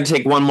 Greyson, we're going to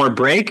take one more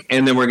break,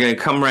 and then we're going to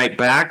come right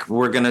back.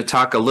 We're going to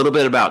talk a little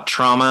bit about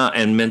trauma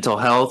and mental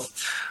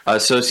health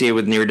associated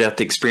with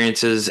near-death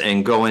experiences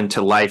and go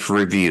into life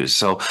reviews.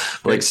 So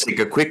let's take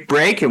a quick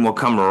break, and we'll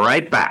come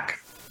right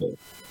back.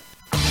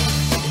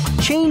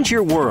 Change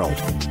your world.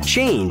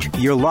 Change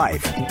your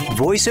life.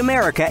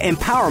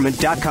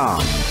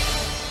 VoiceAmericaEmpowerment.com.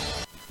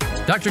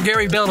 Dr.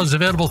 Gary Bell is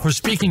available for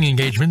speaking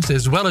engagements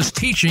as well as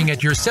teaching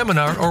at your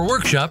seminar or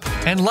workshop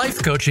and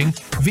life coaching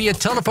via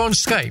telephone,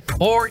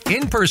 Skype, or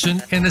in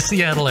person in the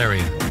Seattle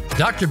area.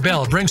 Dr.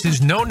 Bell brings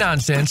his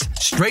no-nonsense,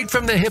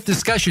 straight-from-the-hip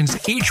discussions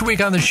each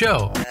week on the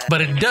show,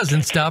 but it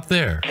doesn't stop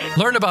there.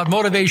 Learn about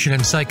motivation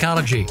and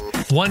psychology,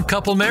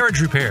 one-couple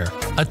marriage repair,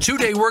 a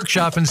 2-day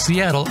workshop in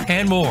Seattle,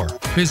 and more.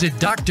 Visit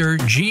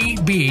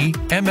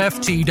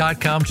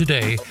drgbmft.com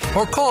today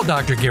or call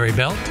Dr. Gary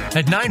Bell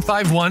at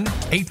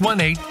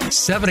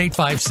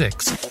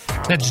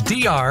 951-818-7856. That's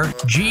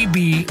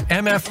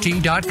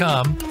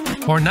drgbmft.com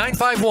or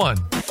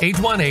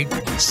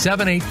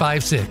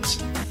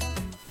 951-818-7856.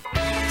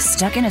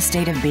 Stuck in a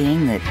state of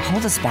being that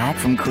holds us back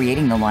from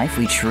creating the life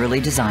we truly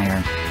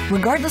desire.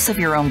 Regardless of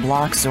your own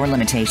blocks or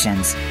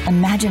limitations,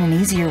 imagine an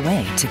easier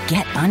way to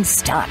get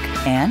unstuck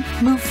and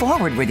move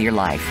forward with your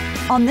life.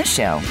 On this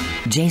show,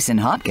 Jason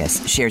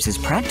Hopkins shares his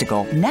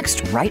practical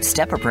next right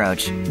step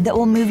approach that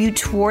will move you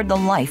toward the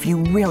life you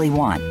really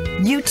want.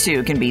 You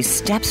too can be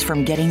steps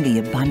from getting the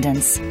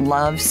abundance,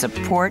 love,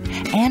 support,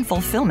 and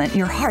fulfillment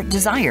your heart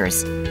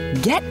desires.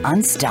 Get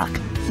unstuck.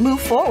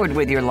 Move forward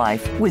with your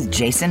life with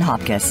Jason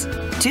Hopkins.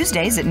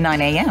 Tuesdays at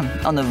 9 a.m.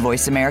 on the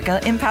Voice America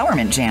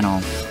Empowerment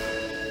Channel.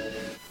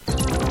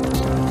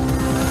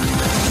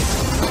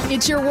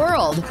 It's your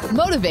world.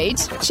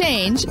 Motivate,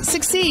 change,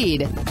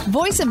 succeed.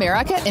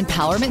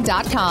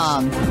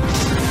 VoiceAmericaEmpowerment.com.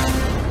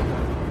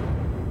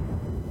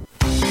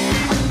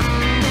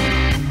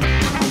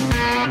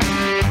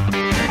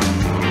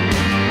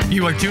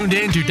 You are tuned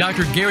in to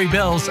Dr. Gary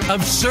Bell's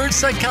Absurd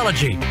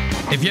Psychology.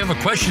 If you have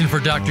a question for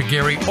Dr.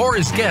 Gary or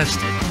his guest,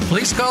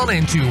 please call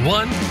in to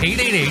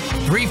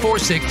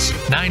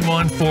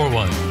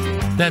 1-888-346-9141.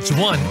 That's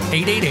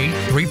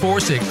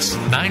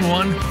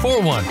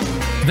 1-888-346-9141.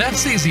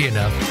 That's easy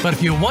enough, but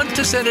if you want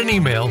to send an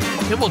email,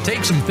 it will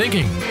take some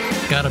thinking.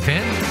 Got a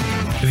pen?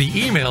 The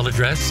email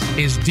address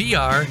is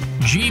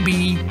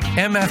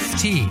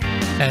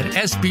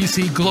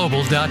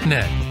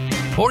drgbmft@sbcglobal.net.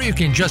 Or you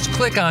can just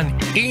click on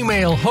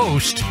Email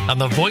Host on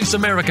the Voice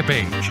America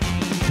page.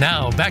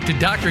 Now, back to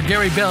Dr.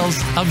 Gary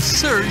Bell's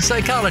Absurd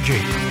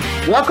Psychology.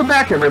 Welcome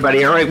back,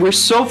 everybody. All right, we're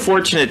so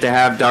fortunate to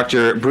have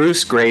Dr.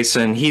 Bruce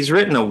Greyson. He's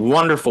written a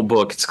wonderful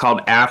book. It's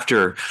called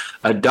After.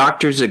 A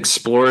Doctor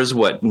Explores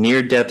What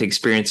Near-Death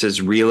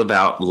Experiences Reveal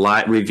About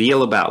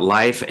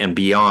Life and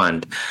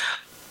Beyond.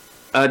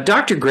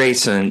 Dr.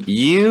 Greyson,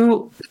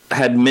 you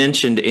had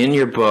mentioned in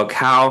your book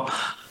how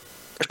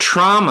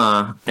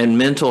trauma and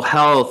mental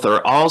health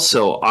are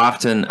also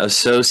often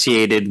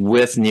associated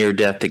with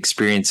near-death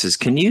experiences.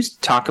 Can you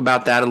talk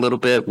about that a little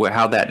bit,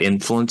 how that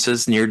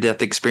influences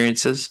near-death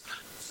experiences?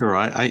 Sure.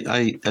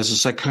 I as a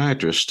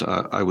psychiatrist,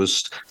 I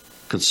was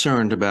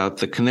concerned about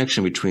the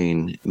connection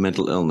between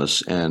mental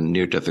illness and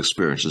near-death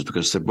experiences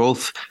because they're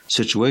both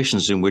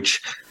situations in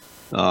which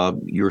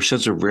your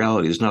sense of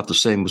reality is not the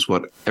same as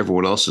what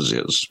everyone else's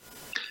is.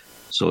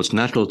 So it's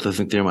natural to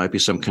think there might be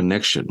some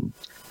connection.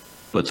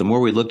 But the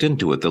more we looked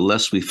into it, the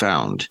less we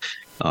found.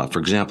 For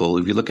example,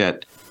 if you look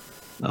at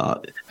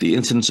the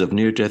incidence of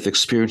near-death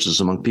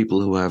experiences among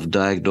people who have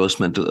diagnosed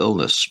mental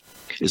illness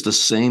is the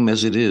same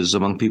as it is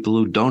among people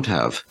who don't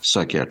have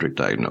psychiatric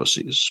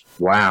diagnoses.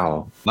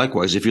 Wow.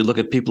 Likewise, if you look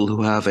at people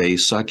who have a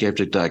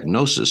psychiatric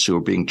diagnosis who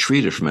are being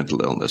treated for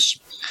mental illness,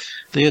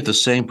 they have the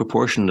same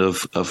proportion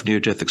of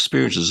near-death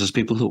experiences as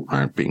people who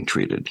aren't being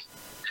treated.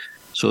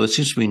 So there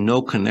seems to be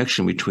no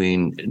connection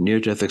between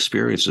near-death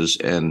experiences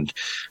and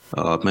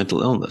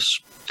mental illness.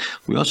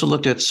 We also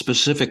looked at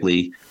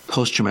specifically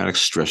post-traumatic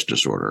stress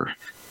disorder,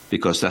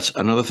 because that's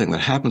another thing that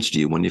happens to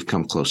you when you've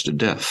come close to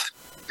death.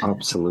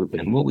 Absolutely.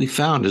 And what we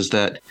found is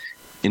that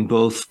in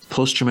both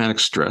post-traumatic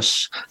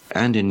stress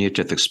and in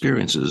near-death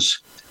experiences,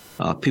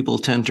 people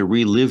tend to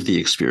relive the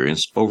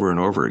experience over and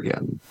over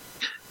again.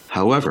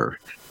 However,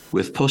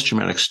 with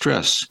post-traumatic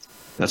stress,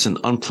 that's an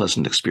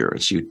unpleasant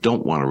experience. You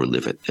don't want to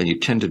relive it, and you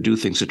tend to do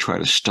things to try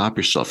to stop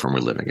yourself from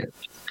reliving it.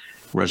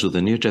 Whereas with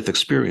a near-death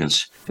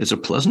experience, it's a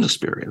pleasant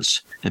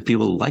experience, and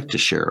people like to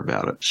share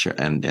about it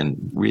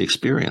and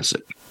re-experience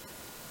it.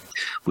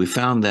 We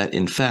found that,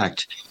 in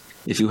fact,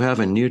 if you have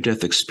a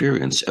near-death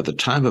experience at the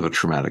time of a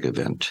traumatic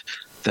event,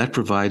 that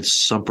provides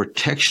some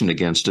protection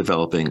against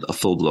developing a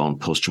full-blown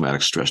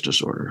post-traumatic stress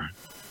disorder.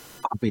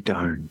 I'll be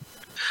darned.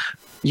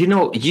 You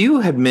know,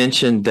 you had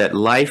mentioned that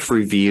life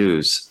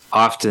reviews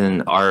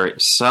often are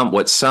some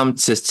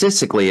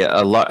statistically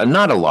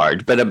not a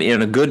large, but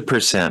in a good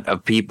percent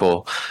of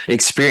people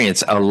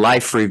experience a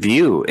life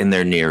review in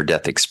their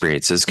near-death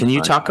experiences. Can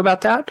you talk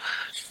about that?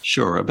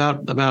 Sure.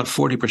 About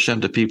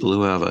 40% of people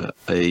who have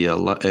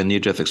a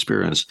near-death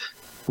experience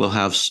will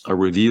have a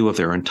review of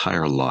their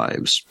entire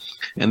lives.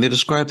 And they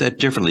describe that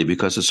differently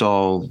because it's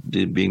all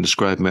being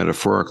described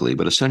metaphorically.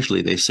 But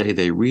essentially, they say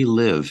they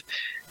relive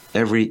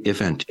every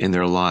event in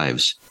their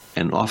lives.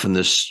 And often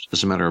this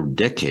is a matter of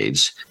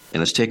decades,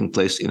 and it's taking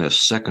place in a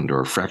second or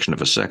a fraction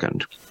of a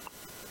second.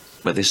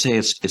 But they say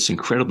it's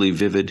incredibly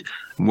vivid,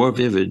 more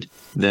vivid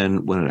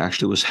than when it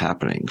actually was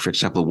happening. For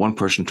example, one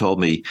person told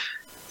me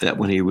that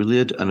when he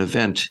relived an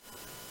event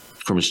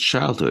from his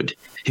childhood,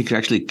 he could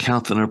actually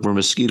count the number of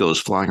mosquitoes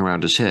flying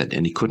around his head,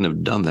 and he couldn't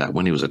have done that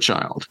when he was a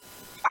child.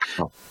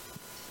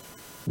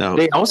 Now,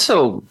 they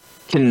also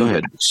can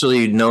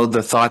actually know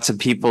the thoughts of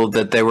people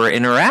that they were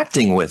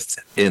interacting with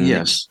in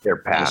their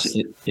past.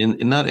 Yes.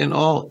 Not in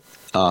all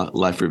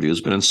life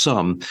reviews, but in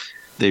some,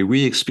 they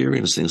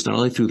re-experience things not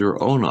only through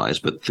their own eyes,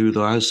 but through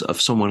the eyes of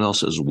someone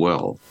else as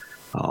well.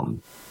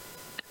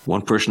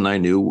 One person I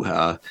knew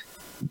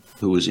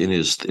who was in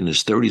his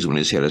 30s when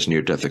he had his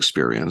near-death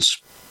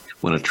experience,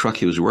 when a truck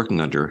he was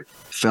working under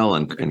fell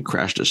and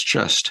crashed his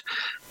chest.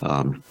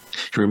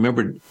 He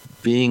remembered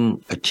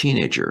being a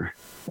teenager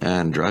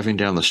and driving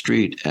down the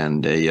street,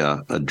 and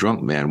a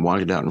drunk man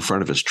wandered out in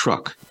front of his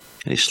truck,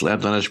 and he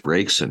slammed on his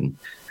brakes and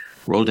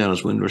rolled down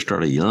his window and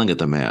started yelling at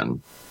the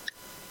man.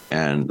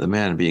 And the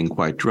man, being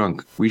quite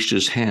drunk, reached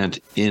his hand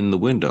in the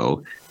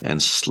window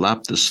and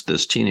slapped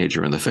this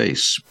teenager in the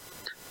face.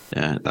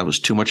 And that was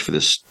too much for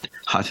this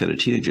hot-headed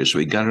teenager, so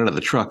he got out of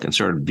the truck and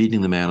started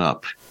beating the man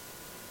up.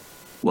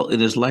 Well, in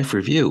his life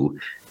review,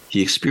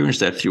 he experienced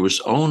that through his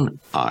own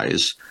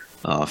eyes,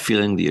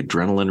 feeling the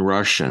adrenaline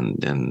rush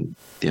and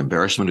the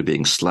embarrassment of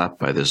being slapped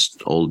by this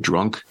old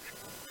drunk.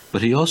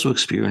 But he also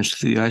experienced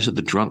through the eyes of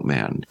the drunk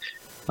man,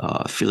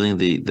 feeling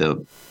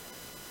the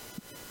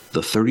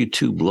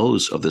 32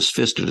 blows of this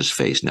fist in his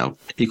face. Now,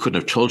 he couldn't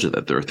have told you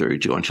that there were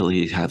 32 until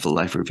he had the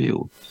life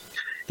review.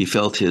 He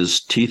felt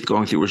his teeth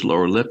going through his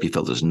lower lip. He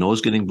felt his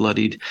nose getting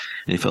bloodied.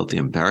 And he felt the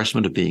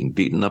embarrassment of being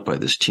beaten up by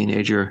this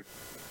teenager.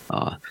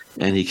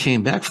 And he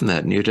came back from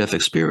that near-death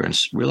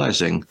experience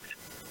realizing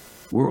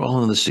we're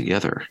all in this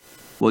together.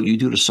 What you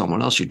do to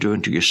someone else, you're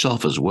doing to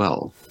yourself as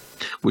well,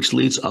 which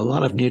leads a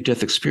lot of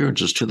near-death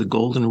experiences to the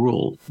golden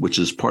rule, which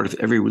is part of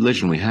every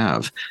religion we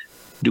have.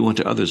 Do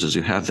unto others as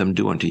you have them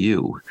do unto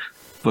you.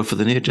 But for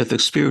the near-death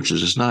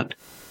experiences, it's not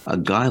a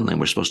guideline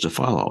we're supposed to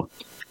follow.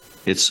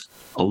 It's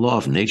a law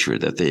of nature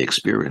that they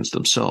experience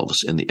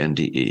themselves in the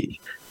NDE.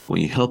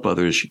 When you help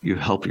others, you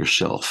help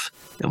yourself.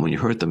 And when you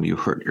hurt them, you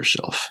hurt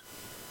yourself.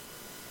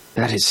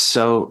 That is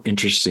so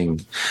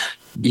interesting.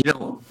 You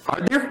know,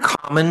 are there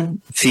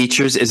common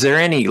features? Is there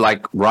any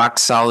like rock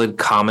solid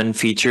common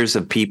features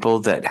of people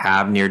that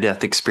have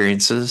near-death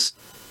experiences?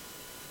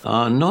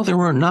 No, there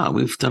were not.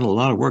 We've done a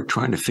lot of work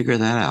trying to figure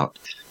that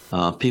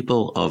out.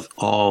 People of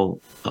all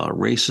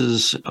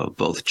races, of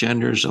both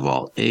genders, of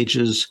all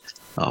ages,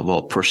 of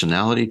all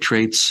personality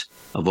traits,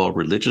 of all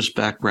religious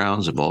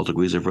backgrounds, of all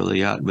degrees of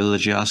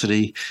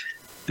religiosity,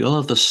 they all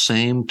have the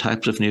same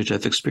types of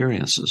near-death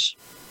experiences.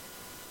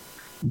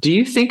 Do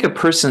you think a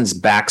person's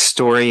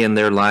backstory in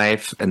their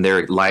life and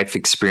their life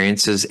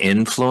experiences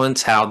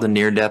influence how the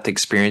near-death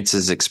experience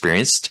is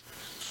experienced?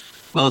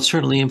 Well, it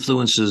certainly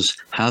influences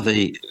how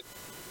they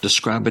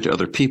describe it to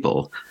other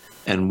people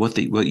and what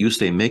use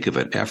they make of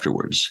it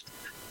afterwards.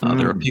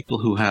 There are people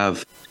who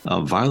have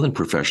violent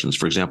professions.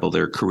 For example,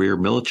 they're career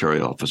military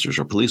officers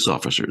or police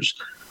officers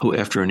who,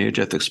 after a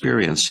near-death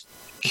experience,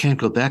 can't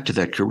go back to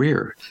that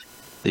career.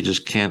 They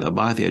just can't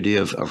abide the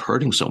idea of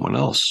hurting someone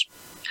else.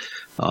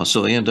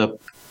 So they end up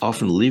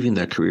often leaving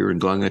that career and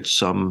going into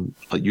some,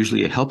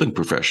 usually a helping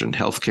profession,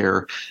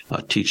 healthcare,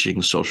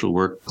 teaching, social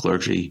work,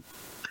 clergy.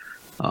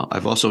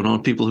 I've also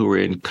known people who were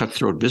in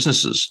cutthroat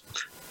businesses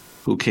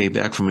who came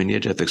back from a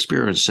near-death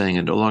experience saying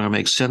it no longer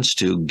makes sense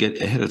to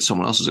get ahead at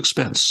someone else's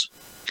expense.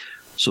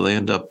 So they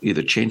end up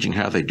either changing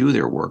how they do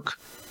their work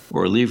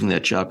or leaving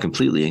that job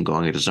completely and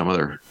going into some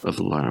other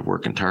line of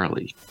work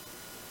entirely.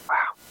 Wow.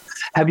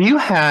 Have you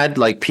had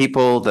like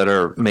people that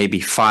are maybe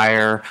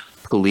fire,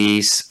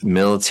 police,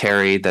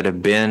 military that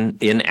have been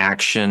in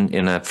action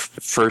in a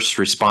first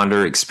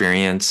responder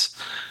experience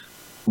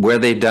where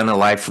they've done a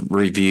life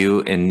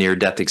review in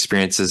near-death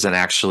experiences and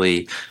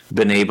actually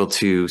been able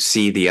to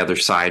see the other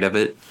side of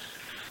it,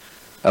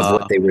 of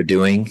what they were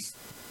doing?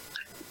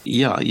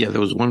 Yeah.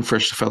 There was one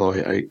fresh fellow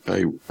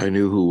I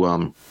knew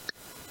who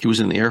he was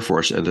in the Air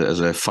Force as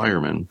a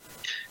fireman,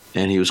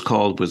 and he was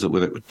called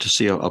to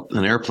see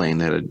an airplane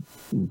that had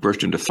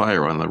burst into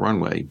fire on the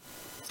runway,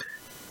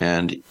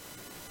 and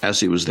as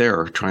he was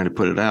there trying to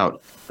put it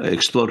out, it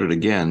exploded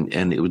again,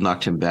 and it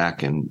knocked him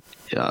back, and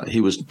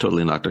he was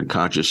totally knocked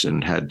unconscious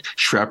and had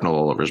shrapnel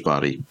all over his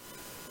body.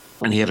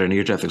 And he had a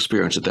near-death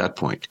experience at that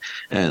point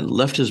and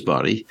left his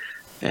body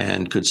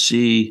and could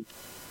see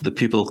the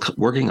people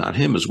working on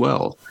him as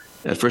well.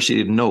 At first, he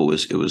didn't know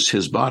it was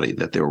his body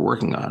that they were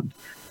working on.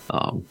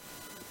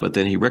 But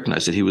then he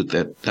recognized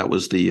that that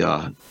was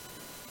the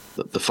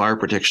fire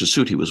protection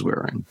suit he was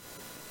wearing.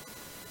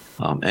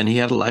 And he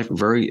had a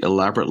very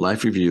elaborate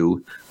life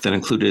review that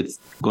included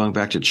going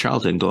back to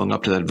childhood and going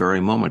up to that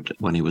very moment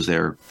when he was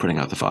there putting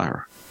out the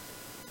fire.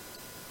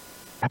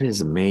 That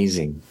is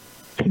amazing.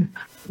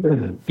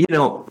 You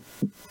know,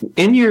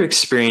 in your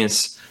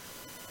experience,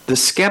 the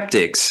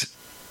skeptics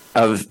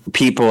of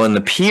people and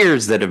the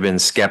peers that have been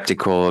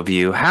skeptical of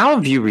you, how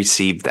have you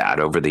received that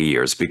over the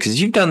years?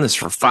 Because you've done this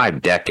for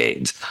 5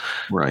 decades.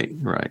 Right.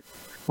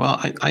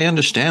 Well, I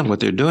understand what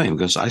they're doing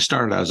because I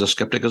started out as a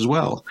skeptic as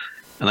well.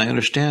 And I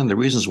understand the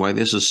reasons why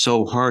this is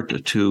so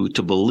hard to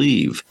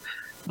believe.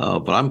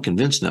 But I'm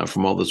convinced now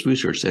from all this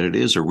research that it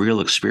is a real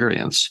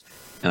experience,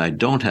 and I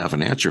don't have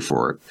an answer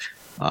for it.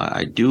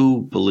 I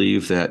do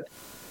believe that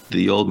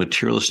the old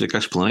materialistic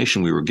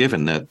explanation we were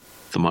given, that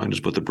the mind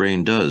is what the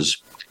brain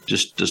does,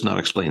 just does not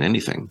explain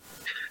anything.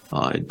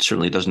 It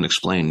certainly doesn't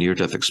explain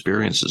near-death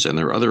experiences, and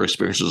there are other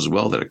experiences as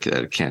well that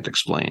it can't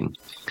explain.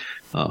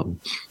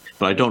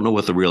 But I don't know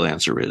what the real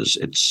answer is.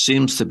 It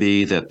seems to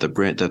be that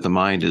the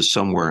mind is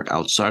somewhere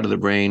outside of the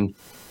brain.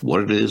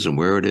 What it is and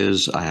where it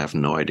is, I have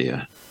no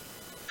idea.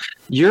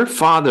 Your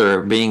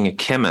father, being a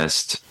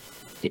chemist,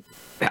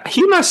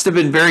 he must have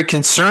been very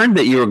concerned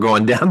that you were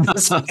going down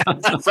this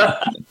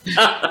path.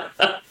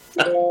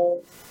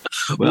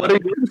 What are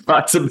your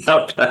thoughts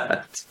about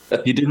that?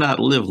 He did not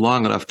live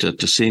long enough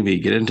to see me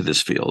get into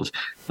this field,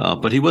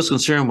 but he was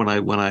concerned when I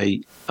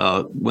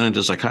went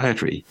into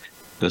psychiatry,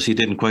 because he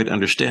didn't quite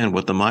understand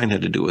what the mind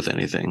had to do with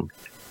anything.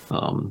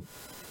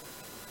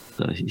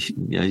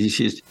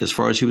 As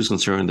far as he was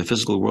concerned, the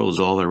physical world is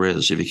all there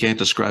is. If you can't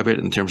describe it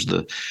in terms of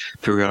the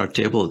periodic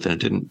table, then it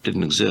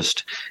didn't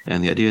exist.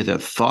 And the idea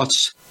that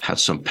thoughts had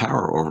some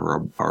power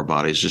over our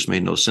bodies just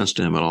made no sense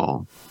to him at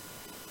all.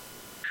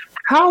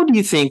 How do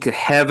you think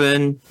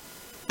heaven,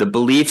 the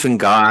belief in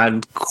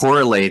God,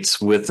 correlates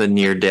with a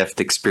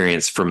near-death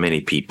experience for many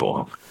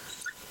people?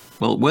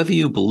 Well, whether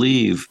you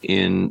believe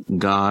in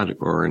God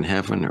or in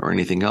heaven or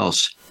anything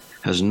else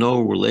has no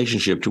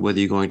relationship to whether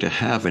you're going to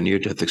have a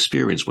near-death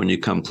experience when you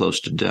come close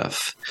to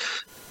death.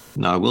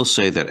 Now, I will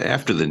say that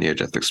after the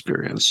near-death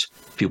experience,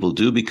 people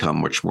do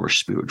become much more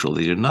spiritual.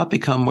 They do not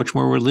become much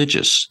more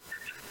religious.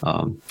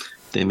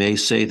 They may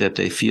say that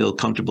they feel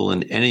comfortable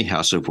in any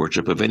house of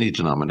worship of any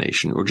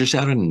denomination or just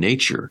out in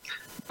nature,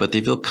 but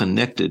they feel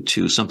connected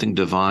to something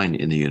divine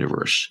in the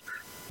universe.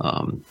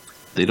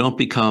 They don't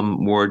become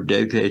more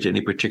dedicated to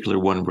any particular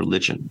one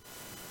religion.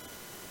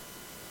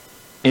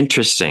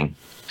 Interesting.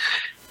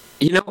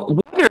 You know,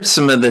 what are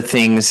some of the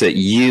things that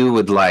you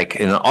would like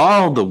in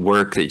all the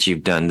work that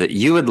you've done that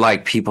you would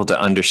like people to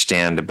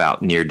understand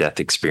about near-death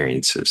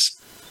experiences?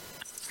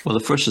 Well,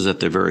 the first is that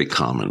they're very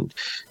common.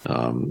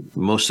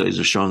 Most studies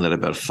have shown that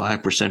about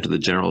 5% of the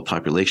general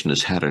population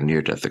has had a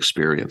near-death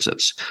experience.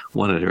 That's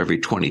 1 out of every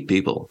 20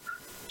 people.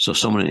 So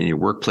someone in your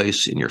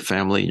workplace, in your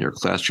family, in your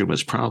classroom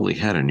has probably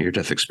had a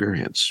near-death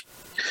experience.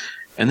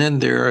 And then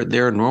there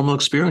are normal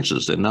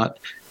experiences. They're not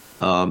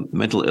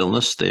mental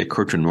illness. They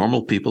occur to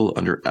normal people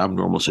under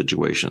abnormal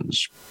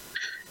situations.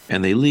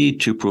 And they lead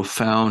to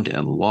profound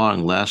and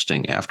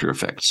long-lasting after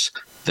effects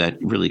that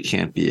really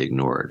can't be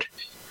ignored.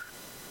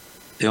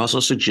 They also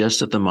suggest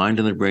that the mind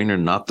and the brain are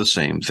not the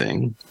same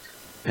thing.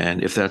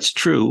 And if that's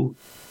true,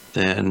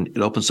 then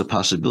it opens the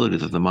possibility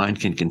that the mind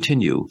can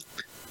continue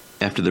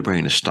after the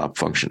brain has stopped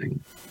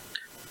functioning.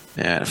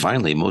 And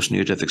finally, most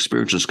near-death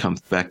experiences come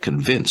back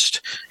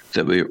convinced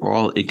that we're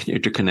all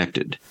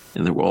interconnected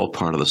and that we're all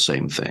part of the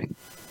same thing,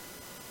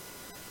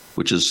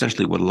 which is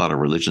essentially what a lot of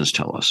religions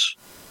tell us.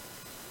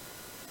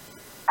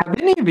 Have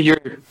any of your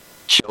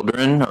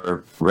children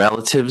or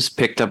relatives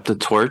picked up the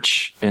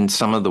torch in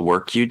some of the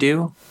work you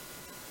do?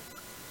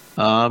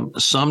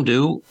 Some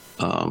do.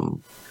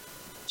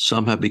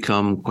 Some have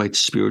become quite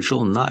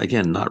spiritual,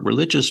 not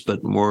religious,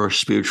 but more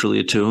spiritually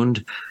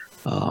attuned.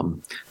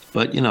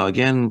 But,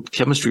 again,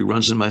 chemistry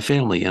runs in my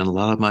family, and a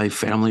lot of my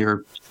family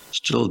are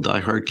still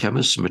diehard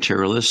chemists,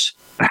 materialists.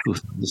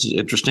 This is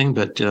interesting,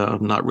 but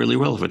not really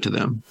relevant to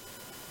them.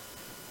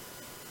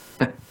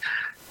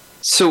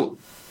 So,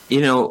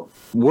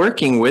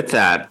 working with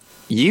that,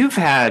 you've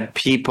had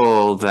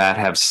people that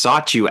have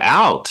sought you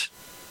out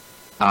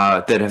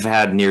that have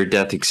had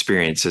near-death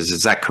experiences.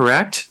 Is that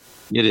correct?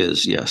 It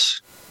is,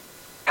 yes.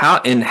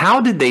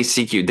 How did they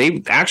seek you?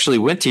 They actually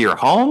went to your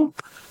home?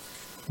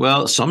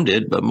 Well, some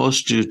did, but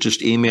most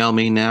just email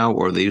me now,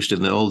 or they used to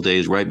in the old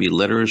days write me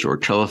letters or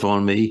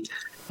telephone me.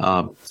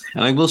 And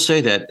I will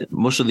say that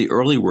most of the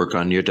early work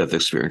on near-death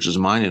experiences,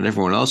 mine and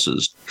everyone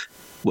else's,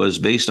 was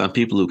based on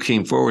people who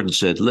came forward and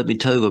said, let me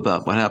tell you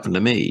about what happened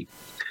to me.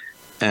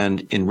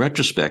 And in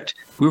retrospect,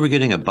 we were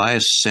getting a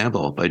biased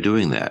sample by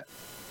doing that.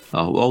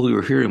 All we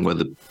were hearing were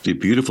the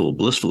beautiful,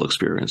 blissful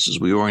experiences.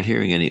 We weren't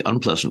hearing any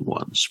unpleasant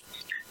ones.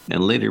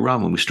 And later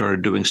on, when we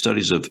started doing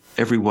studies of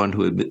everyone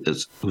who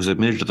was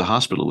admitted to the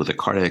hospital with a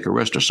cardiac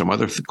arrest or some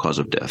other cause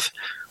of death,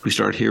 we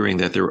started hearing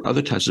that there were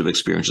other types of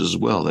experiences as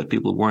well that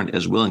people weren't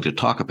as willing to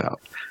talk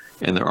about.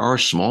 And there are a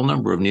small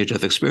number of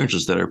near-death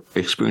experiences that are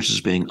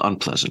experiences being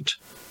unpleasant.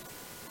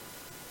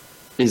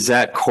 Is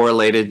that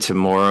correlated to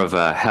more of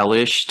a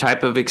hellish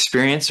type of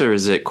experience, or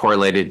is it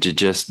correlated to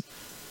just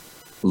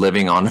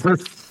living on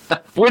Earth?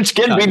 Which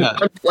can be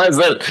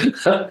unpleasant.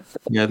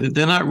 Yeah,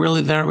 they're not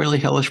really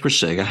hellish per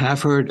se. I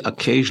have heard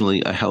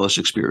occasionally a hellish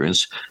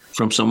experience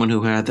from someone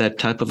who had that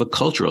type of a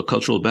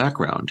cultural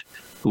background,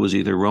 who was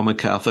either Roman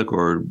Catholic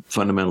or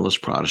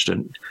fundamentalist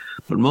Protestant.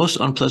 But most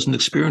unpleasant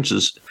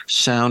experiences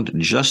sound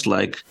just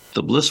like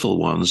the blissful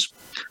ones,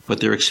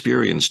 but they're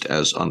experienced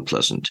as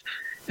unpleasant.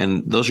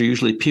 And those are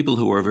usually people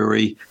who are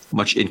very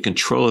much in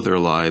control of their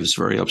lives,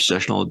 very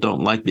obsessional,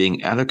 don't like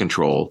being out of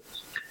control.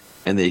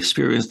 And they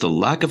experience the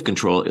lack of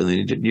control in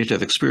the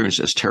near-death experience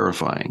as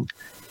terrifying.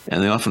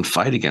 And they often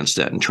fight against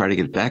that and try to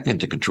get back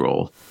into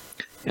control.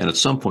 And at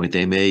some point,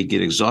 they may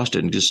get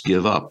exhausted and just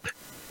give up.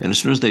 And as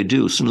soon as they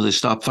do, as soon as they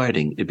stop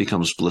fighting, it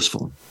becomes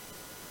blissful.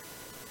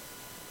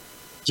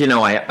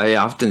 I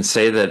often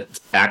say that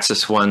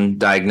Axis 1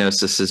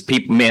 diagnoses,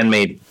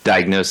 man-made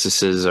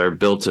diagnoses are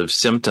built of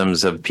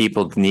symptoms of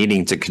people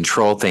needing to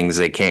control things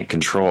they can't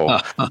control.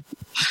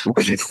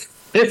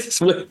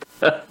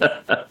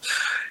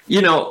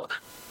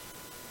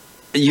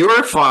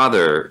 Your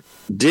father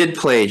did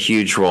play a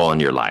huge role in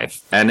your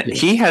life, and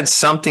he had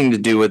something to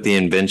do with the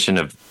invention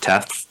of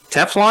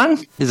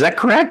Teflon. Is that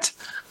correct?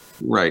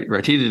 Right.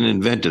 He didn't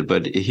invent it,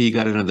 but he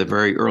got into the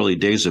very early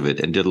days of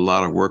it and did a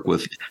lot of work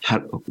with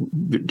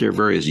their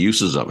various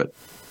uses of it.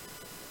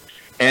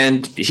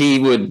 And he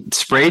would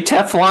spray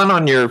Teflon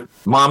on your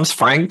mom's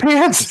frying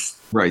pans?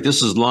 Right.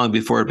 This is long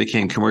before it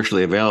became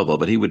commercially available,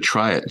 but he would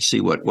try it and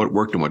see what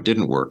worked and what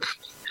didn't work.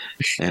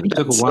 And it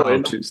took a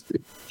while to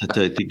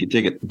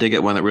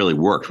get one that really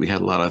worked. We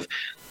had a lot of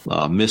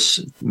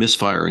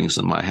misfirings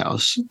in my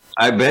house.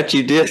 I bet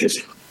you did.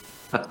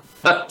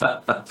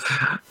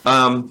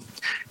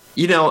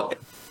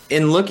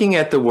 In looking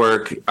at the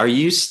work, are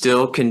you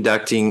still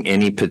conducting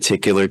any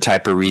particular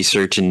type of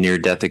research in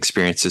near-death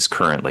experiences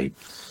currently?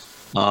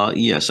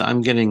 Yes,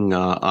 I'm getting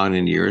on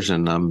in years,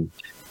 and I'm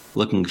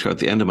looking toward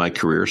the end of my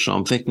career. So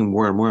I'm thinking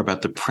more and more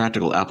about the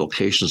practical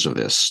applications of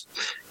this.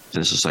 And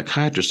as a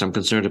psychiatrist, I'm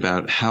concerned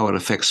about how it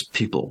affects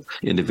people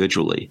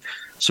individually.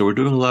 So we're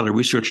doing a lot of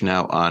research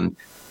now on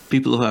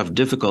people who have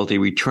difficulty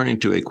returning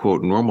to a,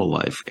 quote, normal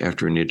life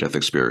after a near-death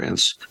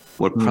experience,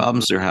 what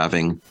problems they're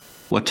having,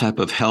 what type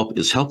of help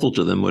is helpful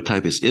to them, what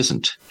type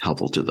isn't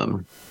helpful to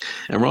them.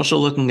 And we're also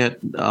looking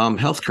at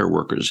healthcare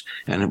workers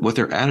and what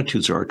their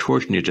attitudes are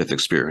towards near-death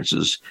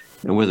experiences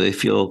and whether they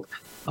feel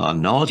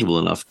knowledgeable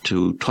enough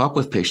to talk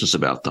with patients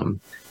about them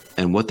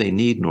and what they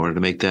need in order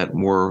to make that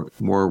more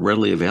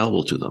readily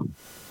available to them.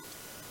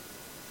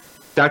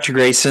 Dr.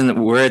 Greyson,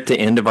 we're at the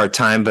end of our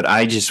time, but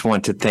I just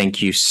want to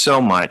thank you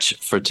so much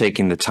for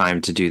taking the time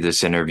to do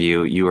this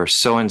interview. You are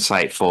so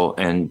insightful,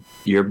 and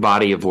your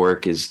body of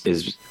work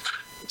is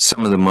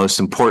some of the most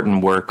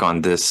important work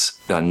on this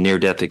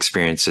near-death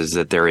experiences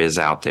that there is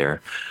out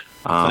there.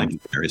 Thank you,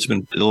 Gary. It's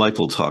been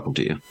delightful talking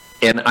to you.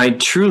 And I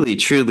truly,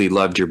 truly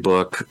loved your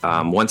book.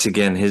 Once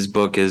again, his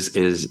book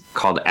is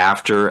called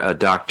After a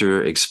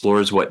Doctor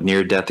Explores What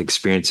Near-Death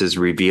Experiences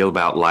Reveal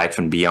About Life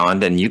and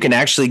Beyond. And you can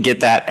actually get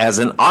that as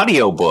an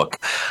audiobook,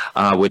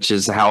 which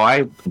is how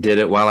I did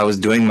it while I was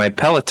doing my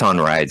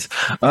Peloton rides.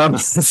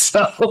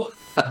 So,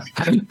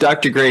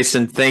 Dr.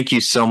 Greyson, thank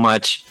you so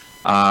much.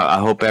 I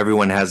hope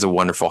everyone has a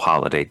wonderful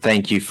holiday.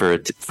 Thank you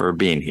for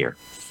being here.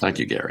 Thank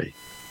you, Gary.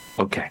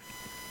 Okay.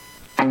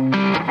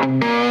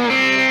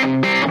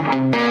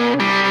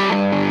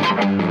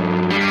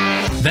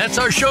 That's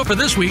our show for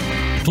this week.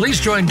 Please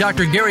join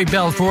Dr. Gary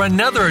Bell for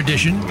another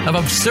edition of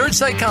Absurd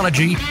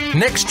Psychology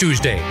next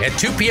Tuesday at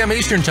 2 p.m.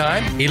 Eastern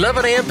Time,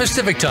 11 a.m.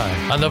 Pacific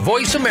Time on the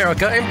Voice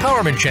America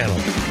Empowerment Channel.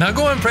 Now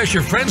go impress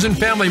your friends and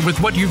family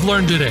with what you've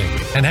learned today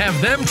and have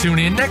them tune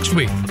in next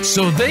week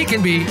so they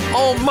can be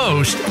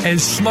almost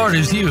as smart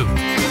as you.